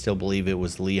to still believe it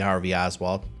was Lee Harvey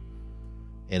Oswald,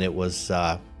 and it was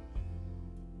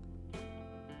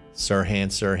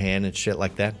Sirhan, and shit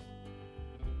like that.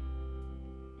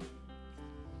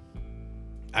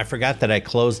 I forgot that I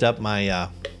closed up my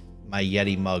my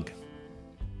Yeti mug.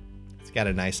 It's got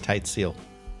a nice tight seal.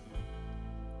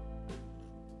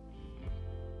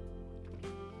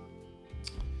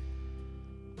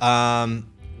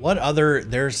 What other?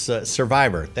 There's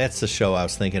Survivor. That's the show I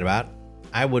was thinking about.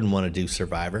 I wouldn't want to do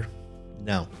Survivor.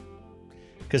 No.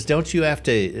 Because don't you have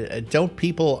to, don't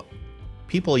people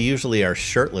usually are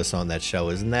shirtless on that show.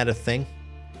 Isn't that a thing?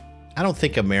 I don't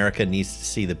think America needs to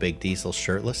see the Big Diesel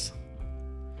shirtless.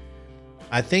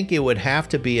 I think it would have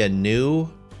to be a new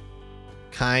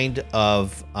kind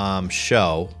of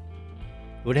show.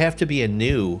 It would have to be a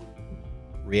new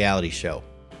reality show.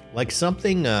 Like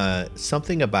something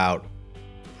about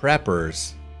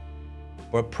preppers,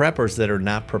 or preppers that are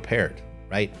not prepared,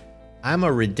 right? I'm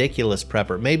a ridiculous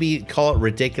prepper. Maybe call it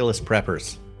Ridiculous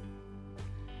Preppers.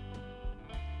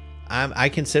 I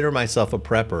consider myself a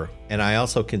prepper, and I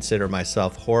also consider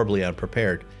myself horribly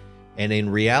unprepared. And in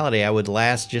reality, I would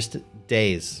last just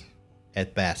days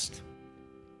at best.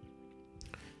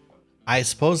 I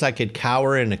suppose I could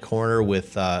cower in a corner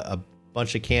with a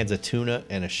bunch of cans of tuna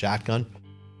and a shotgun.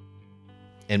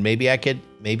 And maybe I could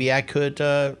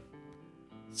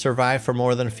survive for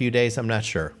more than a few days. I'm not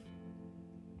sure.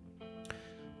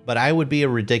 But I would be a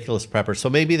ridiculous prepper. So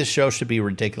maybe the show should be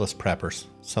Ridiculous Preppers.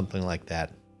 Something like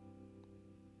that.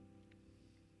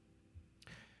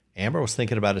 Amber was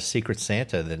thinking about a Secret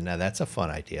Santa. Now that's a fun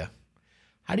idea.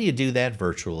 How do you do that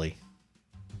virtually?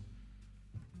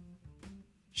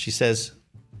 She says,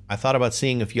 I thought about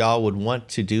seeing if y'all would want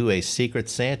to do a Secret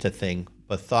Santa thing,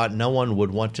 but thought no one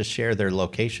would want to share their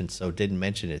location, so didn't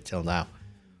mention it till now.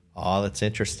 Oh, that's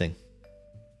interesting.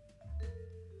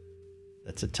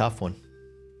 That's a tough one.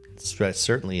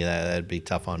 Certainly that'd be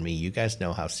tough on me. You guys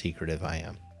know how secretive I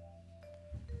am.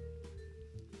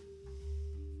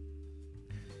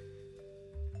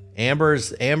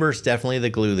 Amber's definitely the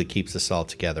glue that keeps us all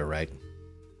together, right?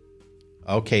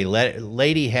 Okay,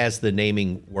 lady has the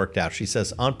naming worked out. She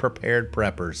says unprepared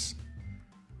preppers.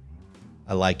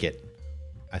 I like it.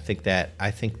 I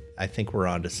think we're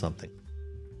onto something.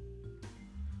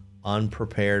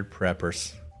 Unprepared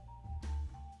preppers.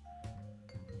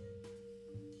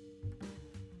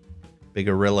 Big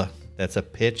Gorilla. That's a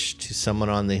pitch to someone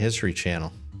on the History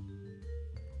Channel.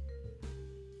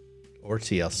 Or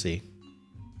TLC.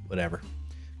 Whatever.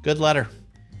 Good letter.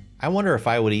 I wonder if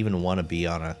I would even want to be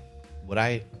on a...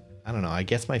 I don't know. I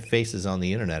guess my face is on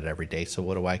the internet every day, so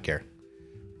what do I care?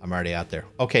 I'm already out there.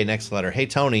 Okay, next letter. Hey,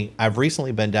 Tony, I've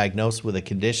recently been diagnosed with a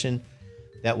condition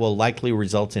that will likely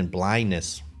result in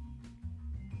blindness.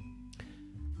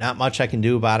 Not much I can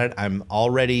do about it. I'm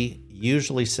already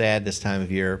usually sad this time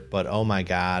of year, but oh my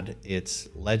God, it's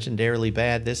legendarily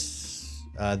bad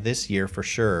this year for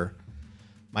sure.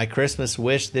 My Christmas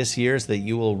wish this year is that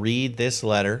you will read this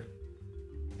letter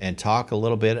and talk a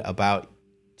little bit about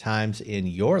times in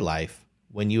your life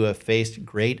when you have faced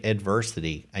great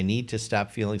adversity. I need to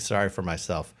stop feeling sorry for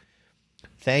myself.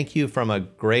 Thank you from a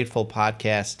grateful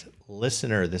podcast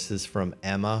listener. This is from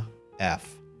Emma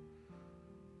F.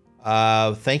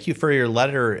 Thank you for your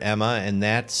letter, Emma, and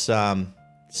that's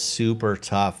super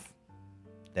tough.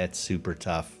 That's super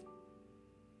tough.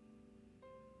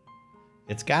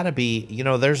 It's got to be,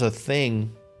 there's a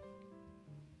thing,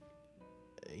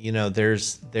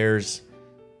 there's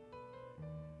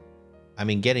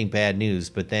getting bad news,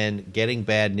 but then getting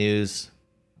bad news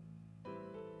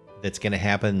that's going to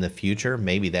happen in the future,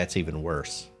 maybe that's even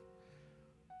worse.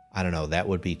 I don't know. That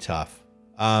would be tough.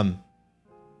 I've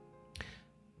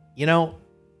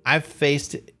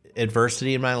faced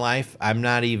adversity in my life. I'm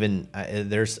not even,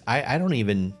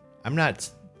 I'm not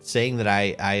saying that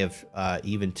I have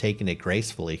even taken it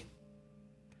gracefully.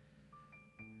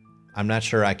 I'm not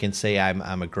sure I can say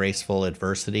I'm a graceful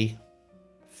adversity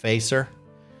facer.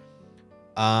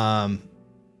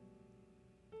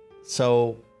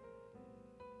 So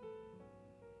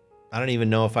I don't even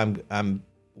know if I'm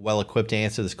well equipped to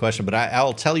answer this question, but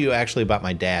I'll tell you actually about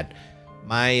my dad.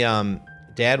 My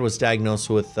dad was diagnosed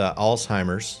with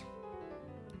Alzheimer's.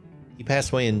 He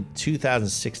passed away in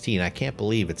 2016. I can't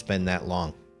believe it's been that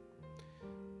long.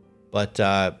 But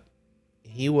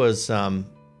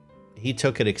he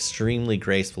took it extremely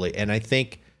gracefully, and I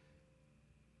think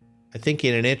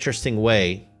in an interesting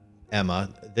way, Emma,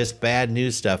 this bad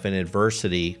news stuff and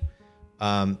adversity,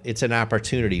 it's an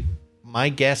opportunity. My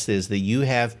guess is that you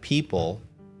have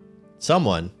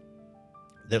someone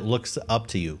that looks up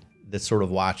to you, that sort of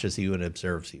watches you and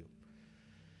observes you.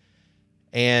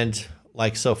 And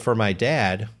like, so for my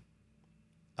dad,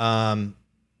 I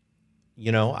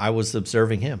was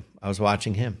observing him. I was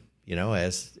watching him,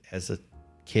 as a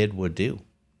kid would do.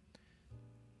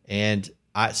 And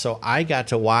I got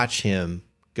to watch him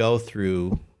go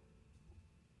through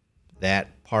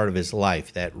that part of his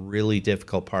life, that really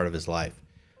difficult part of his life.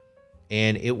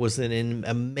 And it was an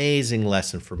amazing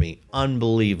lesson for me.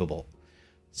 Unbelievable.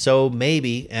 So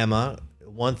maybe, Emma,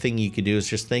 one thing you could do is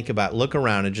just look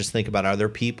around and just think about, are there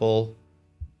people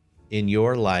in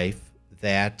your life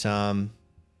that are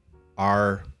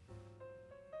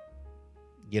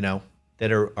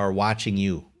watching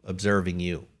you, observing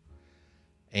you?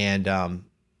 And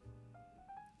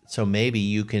so maybe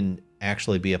you can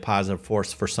actually be a positive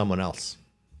force for someone else.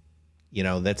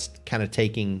 That's kind of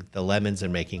taking the lemons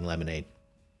and making lemonade.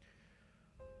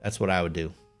 That's what I would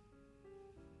do.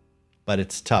 But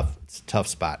it's tough. It's a tough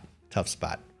spot. Tough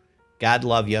spot. God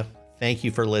love you. Thank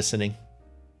you for listening.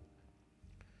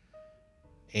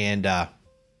 And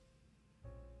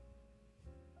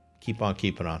keep on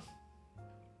keeping on.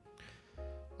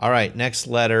 All right, next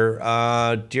letter.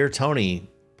 Dear Tony,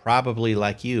 probably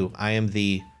like you, I am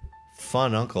the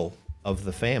fun uncle of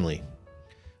the family.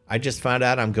 I just found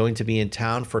out I'm going to be in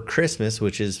town for Christmas,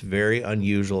 which is very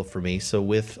unusual for me. So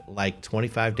with like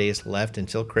 25 days left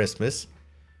until Christmas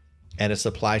and a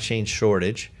supply chain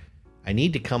shortage, I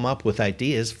need to come up with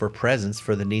ideas for presents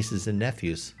for the nieces and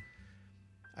nephews.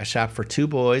 I shopped for 2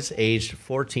 boys aged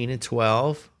 14 and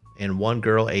 12 and 1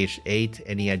 girl aged 8.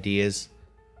 Any ideas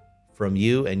from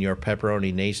you and your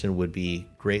Pepperoni Nation would be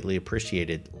greatly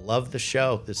appreciated. Love the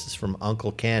show. This is from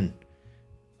Uncle Ken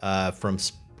from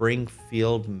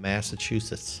Springfield,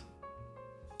 Massachusetts.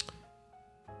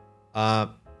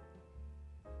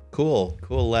 Cool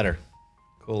letter.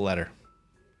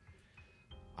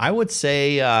 I would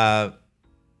say, I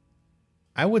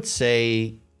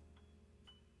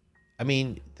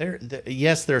mean,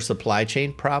 yes, there are supply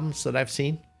chain problems that I've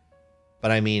seen, but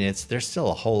I mean, there's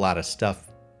still a whole lot of stuff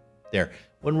there.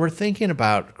 When we're thinking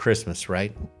about Christmas,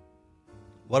 right?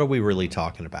 What are we really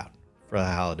talking about for the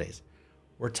holidays?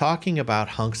 We're talking about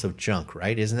hunks of junk,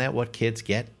 right? Isn't that what kids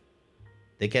get?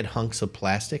 They get hunks of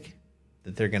plastic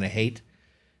that they're going to hate,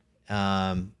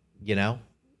 in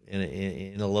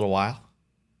a little while.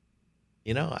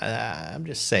 I'm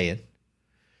just saying.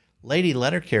 Lady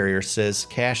Letter Carrier says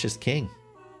cash is king.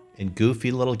 And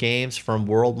goofy little games from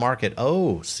World Market.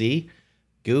 Oh, see?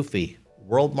 Goofy.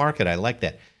 World Market. I like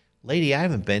that. Lady, I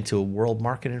haven't been to a World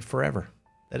Market in forever.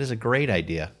 That is a great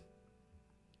idea.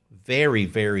 Very,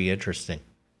 very interesting.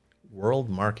 World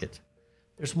Market.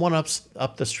 There's one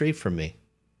up the street from me.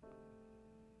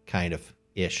 Kind of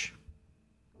ish.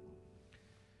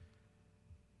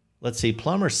 Let's see.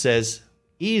 Plumber says,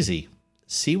 easy.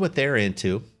 See what they're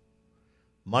into.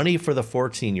 Money for the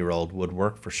 14-year-old would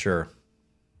work for sure.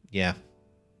 Yeah.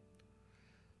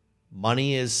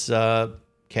 Money is,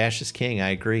 cash is king.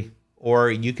 I agree.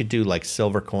 Or you could do like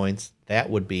silver coins. That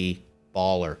would be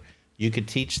baller. You could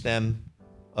teach them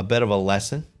a bit of a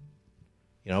lesson.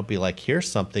 Be like,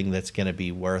 here's something that's going to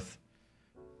be worth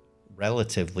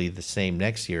relatively the same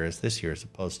next year as this year, as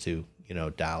opposed to,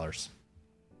 dollars.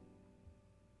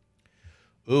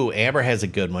 Ooh, Amber has a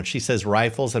good one. She says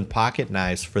rifles and pocket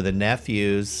knives for the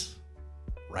nephews.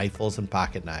 Rifles and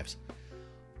pocket knives.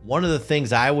 One of the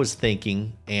things I was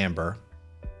thinking, Amber,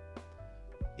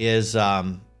 is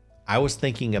I was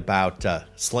thinking about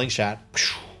slingshot.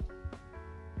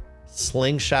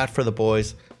 Slingshot for the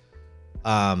boys.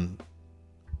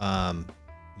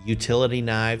 Utility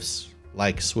knives,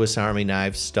 like Swiss Army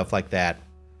knives, stuff like that.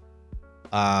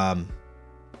 And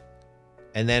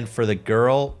then for the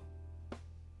girl,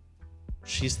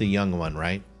 she's the young one,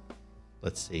 right?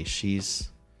 Let's see. She's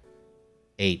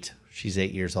 8. She's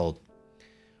 8 years old.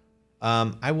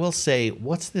 I will say,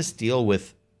 what's this deal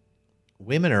with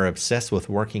women are obsessed with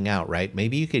working out, right?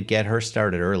 Maybe you could get her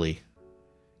started early.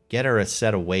 Get her a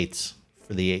set of weights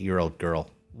for the 8-year-old girl.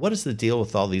 What is the deal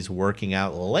with all these working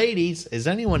out ladies? Has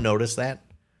anyone noticed that?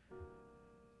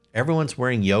 Everyone's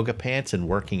wearing yoga pants and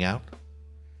working out.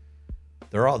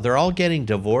 They're all getting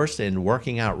divorced and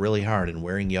working out really hard and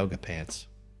wearing yoga pants.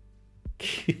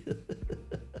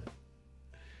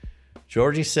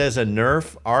 Georgie says a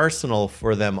Nerf arsenal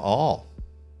for them all.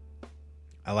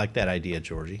 I like that idea,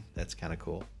 Georgie. That's kind of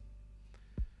cool.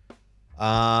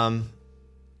 A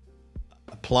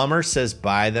Plumber says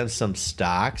buy them some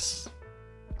stocks.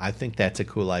 I think that's a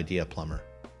cool idea, Plumber.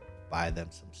 Buy them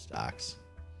some stocks.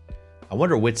 I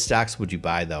wonder which stocks would you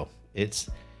buy, though.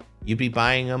 You'd be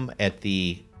buying them at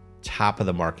the top of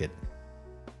the market.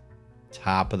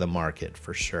 Top of the market,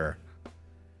 for sure.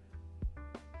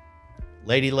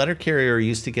 Lady letter carrier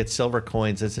used to get silver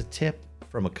coins as a tip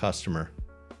from a customer.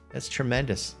 That's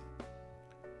tremendous.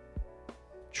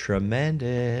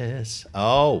 Tremendous.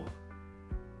 Oh.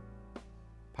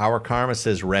 Power Karma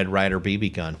says Red Ryder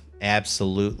BB gun.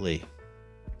 Absolutely.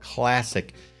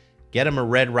 Classic. Get him a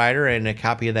Red Ryder and a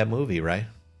copy of that movie, right?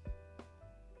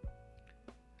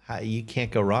 You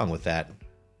can't go wrong with that.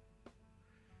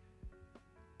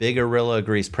 Big Gorilla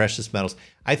agrees. Precious metals.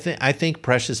 I think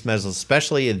precious metals,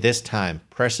 especially at this time,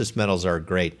 precious metals are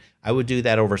great. I would do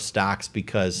that over stocks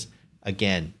because,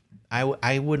 again,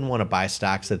 I wouldn't want to buy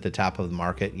stocks at the top of the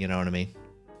market. You know what I mean?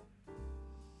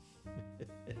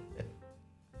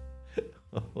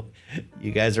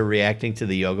 You guys are reacting to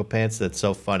the yoga pants. That's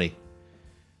so funny.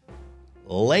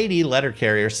 Lady letter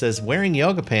carrier says wearing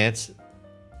yoga pants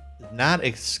not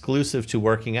exclusive to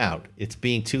working out. It's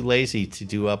being too lazy to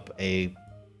do up a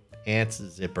pants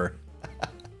zipper.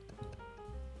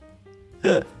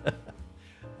 I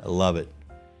love it.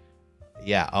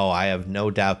 Yeah. Oh, I have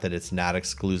no doubt that it's not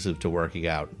exclusive to working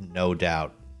out. No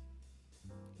doubt.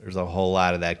 There's a whole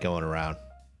lot of that going around.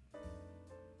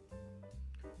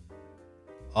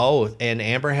 Oh, and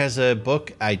Amber has a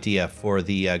book idea for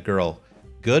the girl.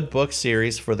 Good book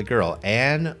series for the girl.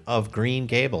 Anne of Green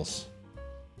Gables.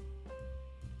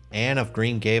 Anne of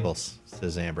Green Gables,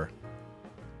 says Amber.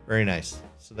 Very nice.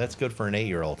 So that's good for an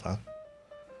 8-year-old, huh?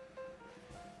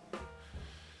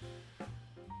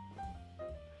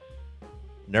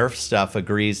 Nerf stuff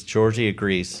agrees. Georgie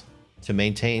agrees. To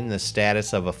maintain the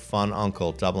status of a fun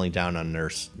uncle, doubling down on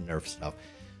Nerf stuff.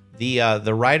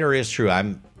 The writer is true.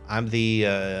 I'm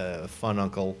the fun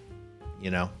uncle,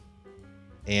 you know.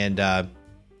 And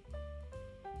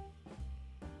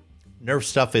Nerf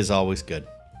stuff is always good.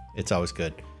 It's always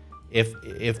good.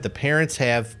 If the parents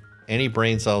have any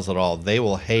brain cells at all, they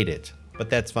will hate it. But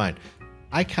that's fine.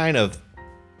 I kind of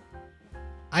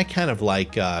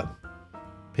like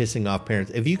pissing off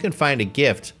parents. If you can find a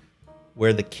gift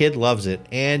where the kid loves it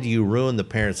and you ruin the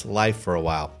parent's life for a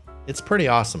while, it's pretty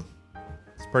awesome.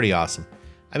 It's pretty awesome.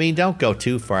 I mean, don't go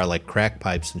too far, like crack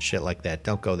pipes and shit like that.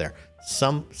 Don't go there.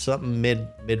 Something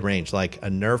mid-range, like a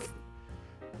Nerf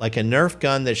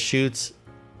gun that shoots,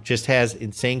 just has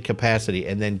insane capacity,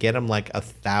 and then get them like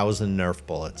 1,000 Nerf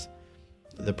bullets.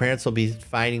 The parents will be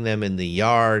finding them in the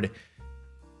yard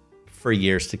for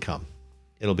years to come.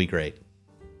 It'll be great.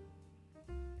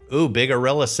 Ooh, Big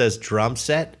Gorilla says drum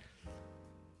set.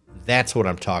 That's what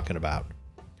I'm talking about.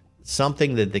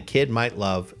 Something that the kid might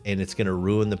love, and it's going to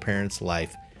ruin the parent's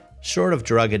life. Short of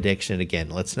drug addiction,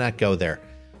 again. Let's not go there.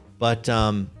 But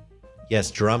yes,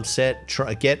 drum set.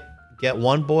 Get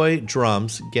one boy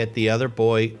drums. Get the other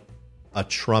boy a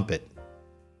trumpet.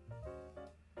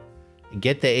 And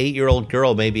get the 8-year-old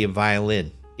girl maybe a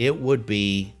violin. It would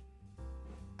be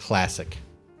classic.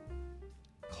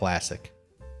 Classic.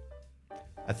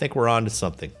 I think we're on to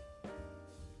something.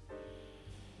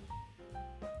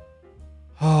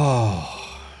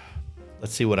 Oh,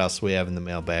 let's see what else we have in the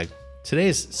mailbag. Today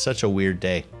is such a weird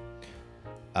day.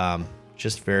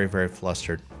 Just very, very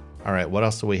flustered. All right, what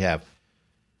else do we have?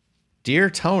 Dear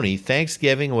Tony,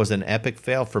 Thanksgiving was an epic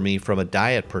fail for me from a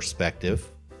diet perspective.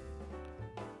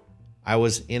 I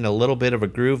was in a little bit of a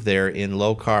groove there in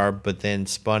low carb, but then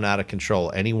spun out of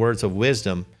control. Any words of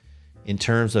wisdom in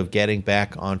terms of getting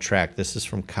back on track? This is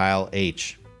from Kyle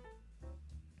H.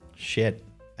 Shit.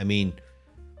 I mean,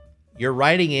 you're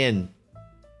writing in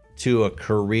to a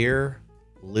career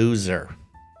loser.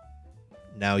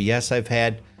 Now, yes, I've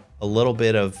had a little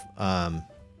bit of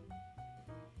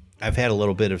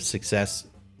success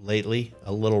lately,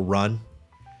 a little run.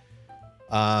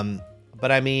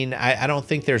 But I mean, I don't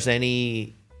think there's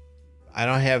I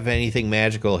don't have anything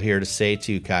magical here to say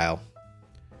to you, Kyle.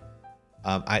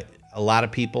 A lot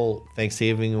of people,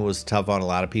 Thanksgiving was tough on a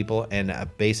lot of people, and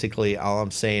basically all I'm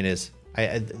saying is,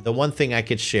 the one thing I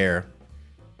could share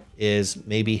is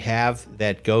maybe have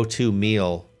that go-to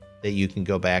meal that you can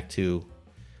go back to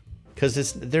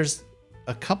because there's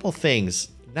a couple things.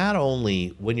 Not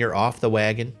only when you're off the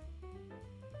wagon,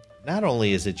 not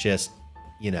only is it just,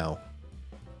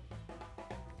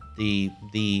 the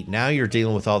now you're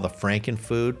dealing with all the Franken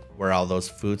food, where all those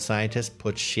food scientists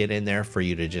put shit in there for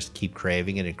you to just keep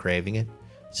craving it and craving it.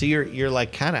 So you're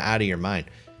like kind of out of your mind.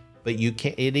 But you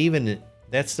can't.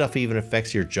 That stuff even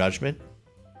affects your judgment.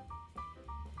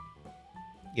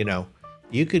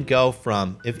 You could go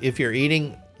from if you're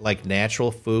eating like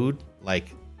natural food,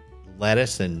 like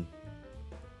lettuce and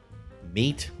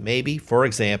meat, maybe, for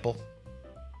example,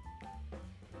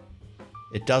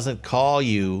 it doesn't call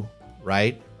you,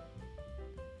 right,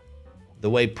 the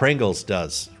way Pringles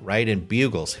does, right, and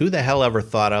Bugles. Who the hell ever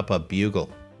thought up a bugle?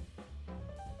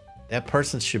 That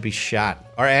person should be shot.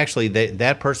 Or actually,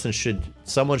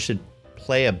 someone should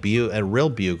play a real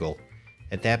bugle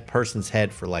at that person's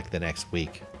head for like the next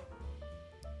week.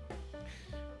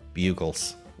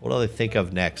 Bugles. What do they think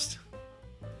of next?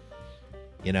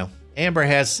 Amber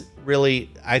has really,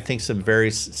 I think,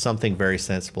 something very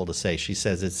sensible to say. She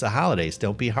says, it's the holidays.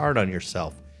 Don't be hard on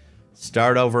yourself.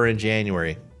 Start over in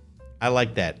January. I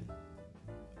like that.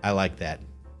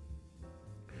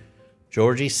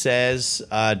 Georgie says,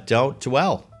 don't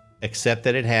dwell. Accept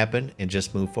that it happened and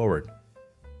just move forward.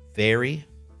 I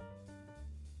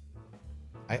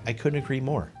couldn't agree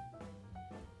more.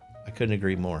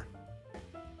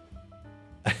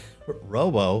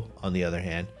 Robo, on the other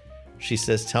hand, she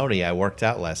says, Tony, I worked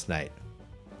out last night.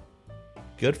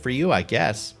 Good for you, I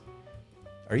guess.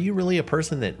 Are you really a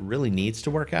person that really needs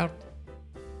to work out?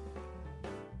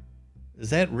 Is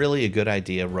that really a good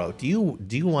idea, Ro? Do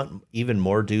you want even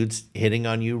more dudes hitting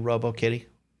on you, Robo Kitty?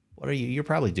 What are you? You're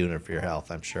probably doing it for your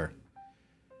health, I'm sure.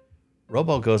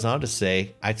 Robo goes on to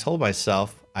say, I told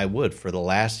myself I would for the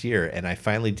last year, and I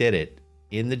finally did it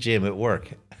in the gym at work.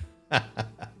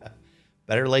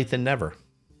 Better late than never.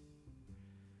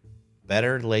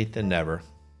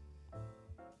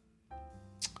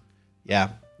 Yeah,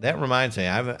 that reminds me.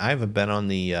 I haven't been on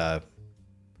the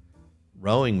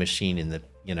rowing machine in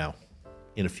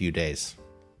a few days.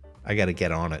 I got to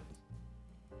get on it.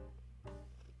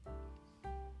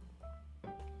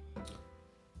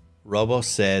 Robo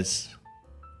says,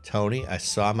 Tony, I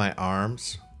saw my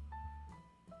arms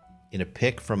in a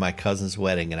pic from my cousin's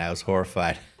wedding, and I was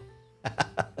horrified.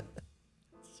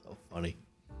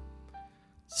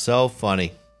 So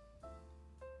funny.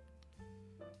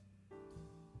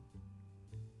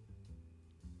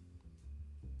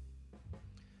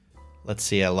 Let's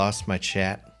see. I lost my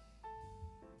chat.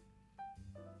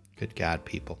 Good God,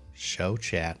 people. Show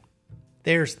chat.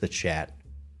 There's the chat.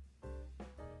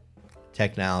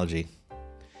 Technology.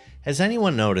 Has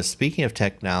anyone noticed, speaking of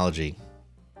technology,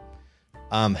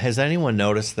 has anyone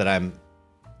noticed that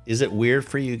is it weird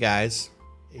for you guys?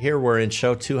 Here we're in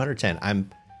show 210.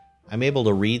 I'm able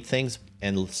to read things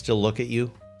and still look at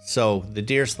you. So the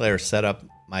Deer Slayer set up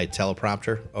my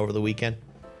teleprompter over the weekend,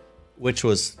 which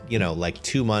was, like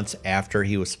 2 months after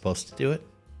he was supposed to do it.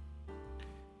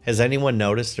 Has anyone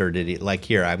noticed, or did he, like,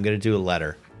 here, I'm going to do a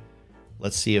letter.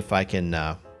 Let's see if I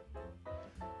can,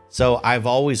 so I've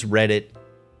always read it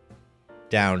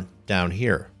down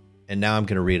here, and now I'm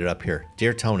going to read it up here.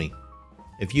 Dear Tony,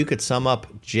 if you could sum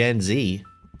up Gen Z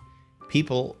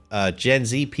people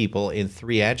in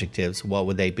 3 adjectives, what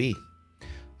would they be?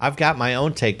 I've got my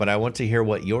own take, but I want to hear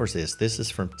what yours is. This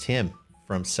is from Tim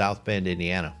from South Bend,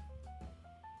 Indiana.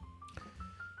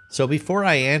 So before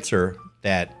I answer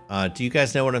that, do you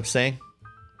guys know what I'm saying?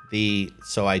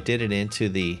 So I did it into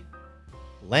the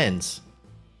lens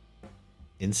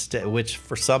instead, which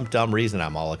for some dumb reason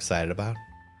I'm all excited about,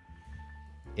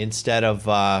 instead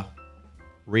of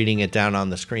reading it down on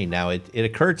the screen. Now it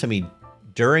occurred to me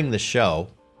during the show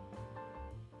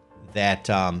that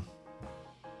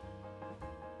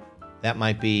that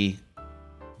might be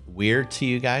weird to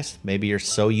you guys. Maybe you're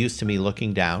so used to me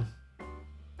looking down.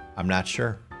 I'm not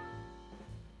sure.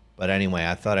 But anyway,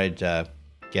 I thought I'd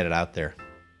get it out there.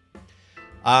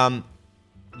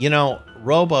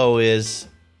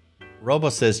 Robo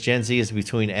says Gen Z is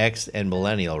between X and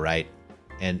millennial, right?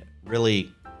 And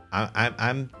really,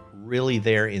 I'm really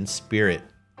there in spirit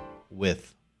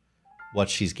with what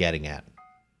she's getting at.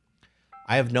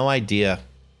 I have no idea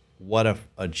what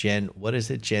what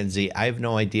is it, Gen Z? I have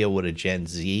no idea what a Gen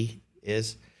Z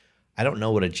is. I don't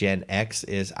know what a Gen X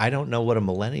is. I don't know what a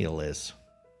millennial is.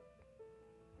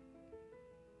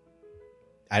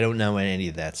 I don't know any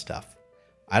of that stuff.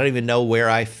 I don't even know where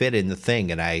I fit in the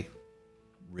thing, and I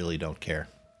really don't care.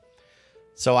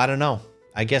 So I don't know.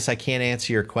 I guess I can't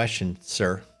answer your question,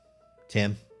 sir,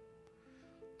 Tim.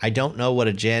 I don't know what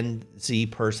a Gen Z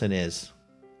person is.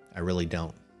 I really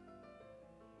don't.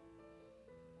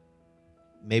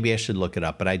 Maybe I should look it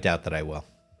up, but I doubt that I will.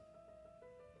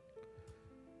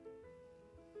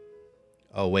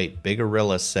 Oh, wait.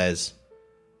 Bigorilla says,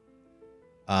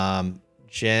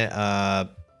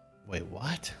 wait,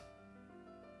 what?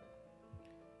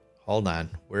 Hold on.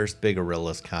 Where's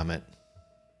Bigorilla's comment?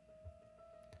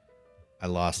 I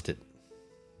lost it.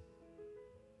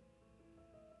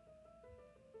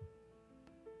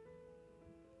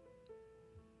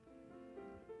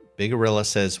 Bigorilla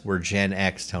says, we're Gen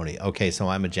X, Tony. Okay, so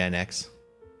I'm a Gen X.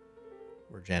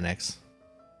 We're Gen X.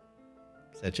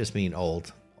 Does that just mean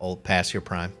old? Old, past your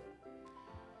prime?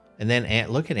 And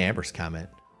then look at Amber's comment.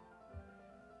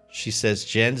 She says,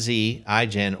 Gen Z,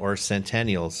 iGen, or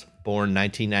Centennials, born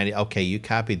 1990. Okay, you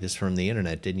copied this from the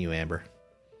internet, didn't you, Amber?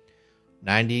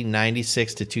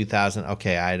 1996 to 2000.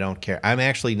 Okay, I don't care. I'm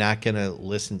actually not going to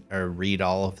listen or read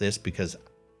all of this because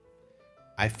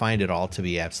I find it all to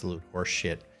be absolute horse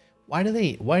shit. Why do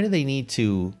they need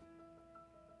to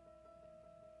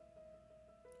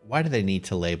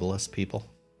label us, people?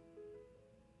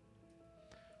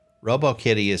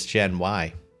 RoboKitty is Gen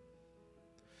Y.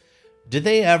 Did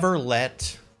they ever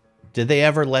let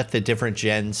the different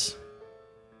gens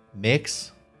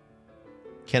mix?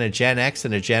 Can a Gen X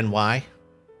and a Gen Y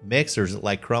mix, or is it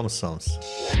like chromosomes?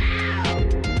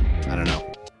 I don't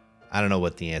know. I don't know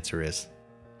what the answer is.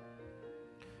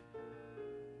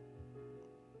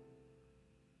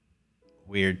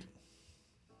 Weird.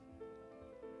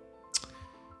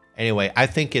 Anyway, I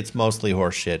think it's mostly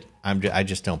horseshit. I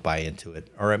just don't buy into it.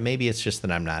 Or maybe it's just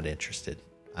that I'm not interested.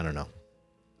 I don't know.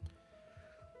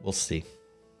 We'll see.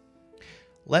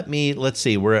 Let's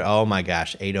see. We're, oh my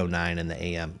gosh, 8:09 in the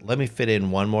AM. Let me fit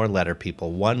in one more letter,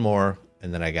 people. One more,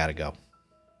 and then I gotta go.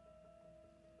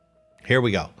 Here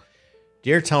we go.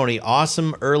 Dear Tony,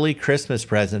 awesome early Christmas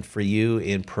present for you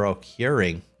in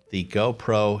procuring the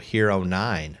GoPro Hero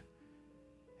 9.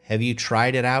 Have you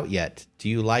tried it out yet? Do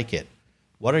you like it?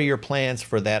 What are your plans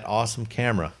for that awesome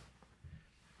camera?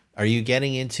 Are you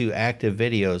getting into active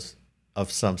videos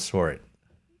of some sort?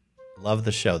 Love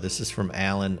the show. This is from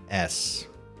Alan S.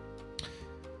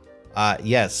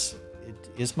 Yes.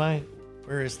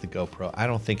 Where is the GoPro? I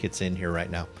don't think it's in here right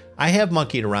now. I have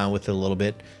monkeyed around with it a little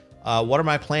bit. What are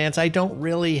my plans? I don't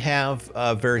really have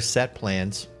very set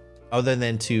plans other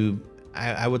than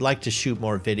I would like to shoot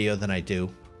more video than I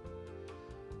do.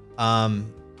 I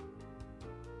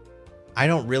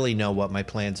don't really know what my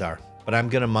plans are, but I'm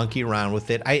going to monkey around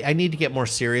with it. I need to get more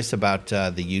serious about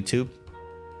the YouTube,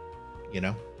 you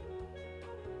know?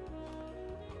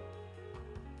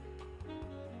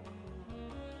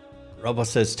 Robo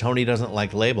says Tony doesn't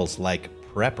like labels like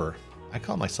prepper. I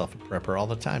call myself a prepper all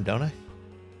the time, don't I?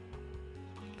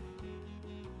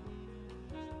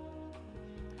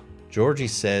 Georgie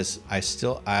says I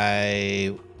still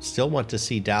want to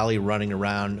see Dolly running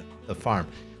around the farm.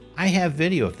 I have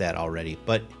video of that already,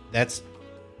 but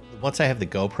once I have the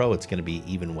GoPro, it's going to be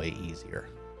even way easier.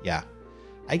 Yeah,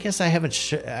 I guess I haven't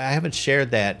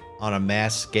shared that on a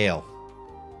mass scale.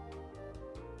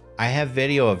 I have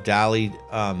video of Dolly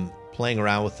playing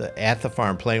around at the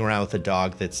farm, playing around with a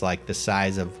dog that's like the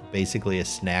size of basically a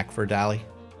snack for Dolly.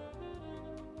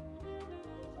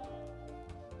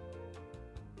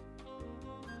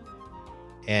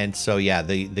 And so, yeah,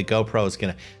 the GoPro is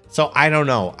going to... So, I don't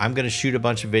know. I'm going to shoot a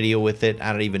bunch of video with it.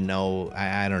 I don't even know.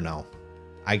 I don't know.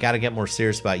 I got to get more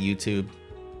serious about YouTube.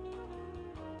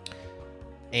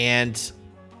 And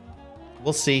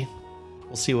we'll see.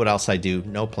 We'll see what else I do.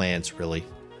 No plans, really.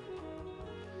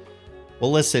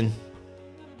 Well, listen.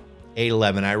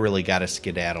 8:11. I really got to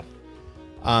skedaddle.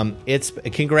 It's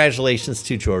congratulations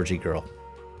to Georgie girl.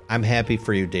 I'm happy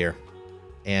for you, dear.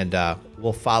 And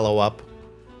we'll follow up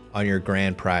on your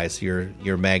grand prize,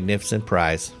 your magnificent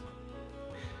prize.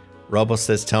 Robo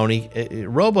says, Tony,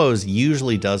 Robo's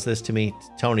usually does this to me.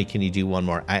 Tony, can you do one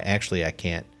more? I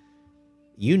can't.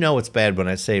 You know it's bad when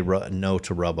I say no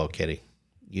to Robo Kitty.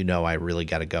 You know I really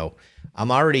got to go. I'm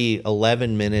already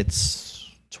 11 minutes,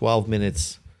 12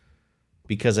 minutes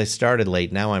because I started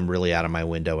late. Now I'm really out of my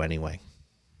window anyway.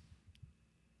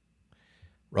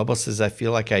 Robo says, I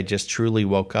feel like I just truly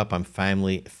woke up. I'm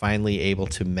finally able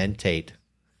to mentate.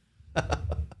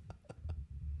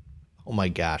 Oh my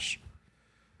gosh.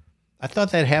 I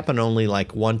thought that happened only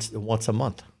like once a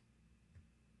month.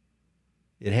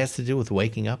 It has to do with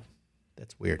waking up.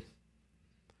 That's weird.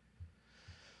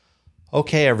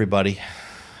 Okay, everybody.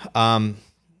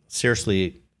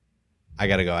 Seriously, I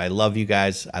gotta go. I love you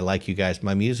guys. I like you guys.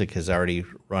 My music has already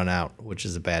run out, which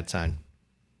is a bad sign.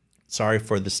 Sorry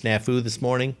for the snafu this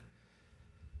morning.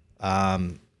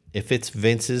 If it's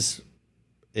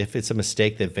a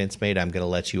mistake that Vince made, I'm going to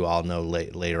let you all know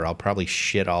later. I'll probably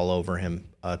shit all over him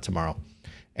tomorrow.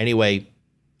 Anyway,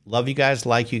 love you guys,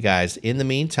 like you guys. In the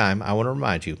meantime, I want to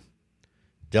remind you,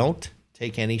 don't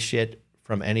take any shit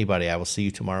from anybody. I will see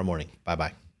you tomorrow morning.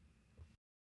 Bye-bye.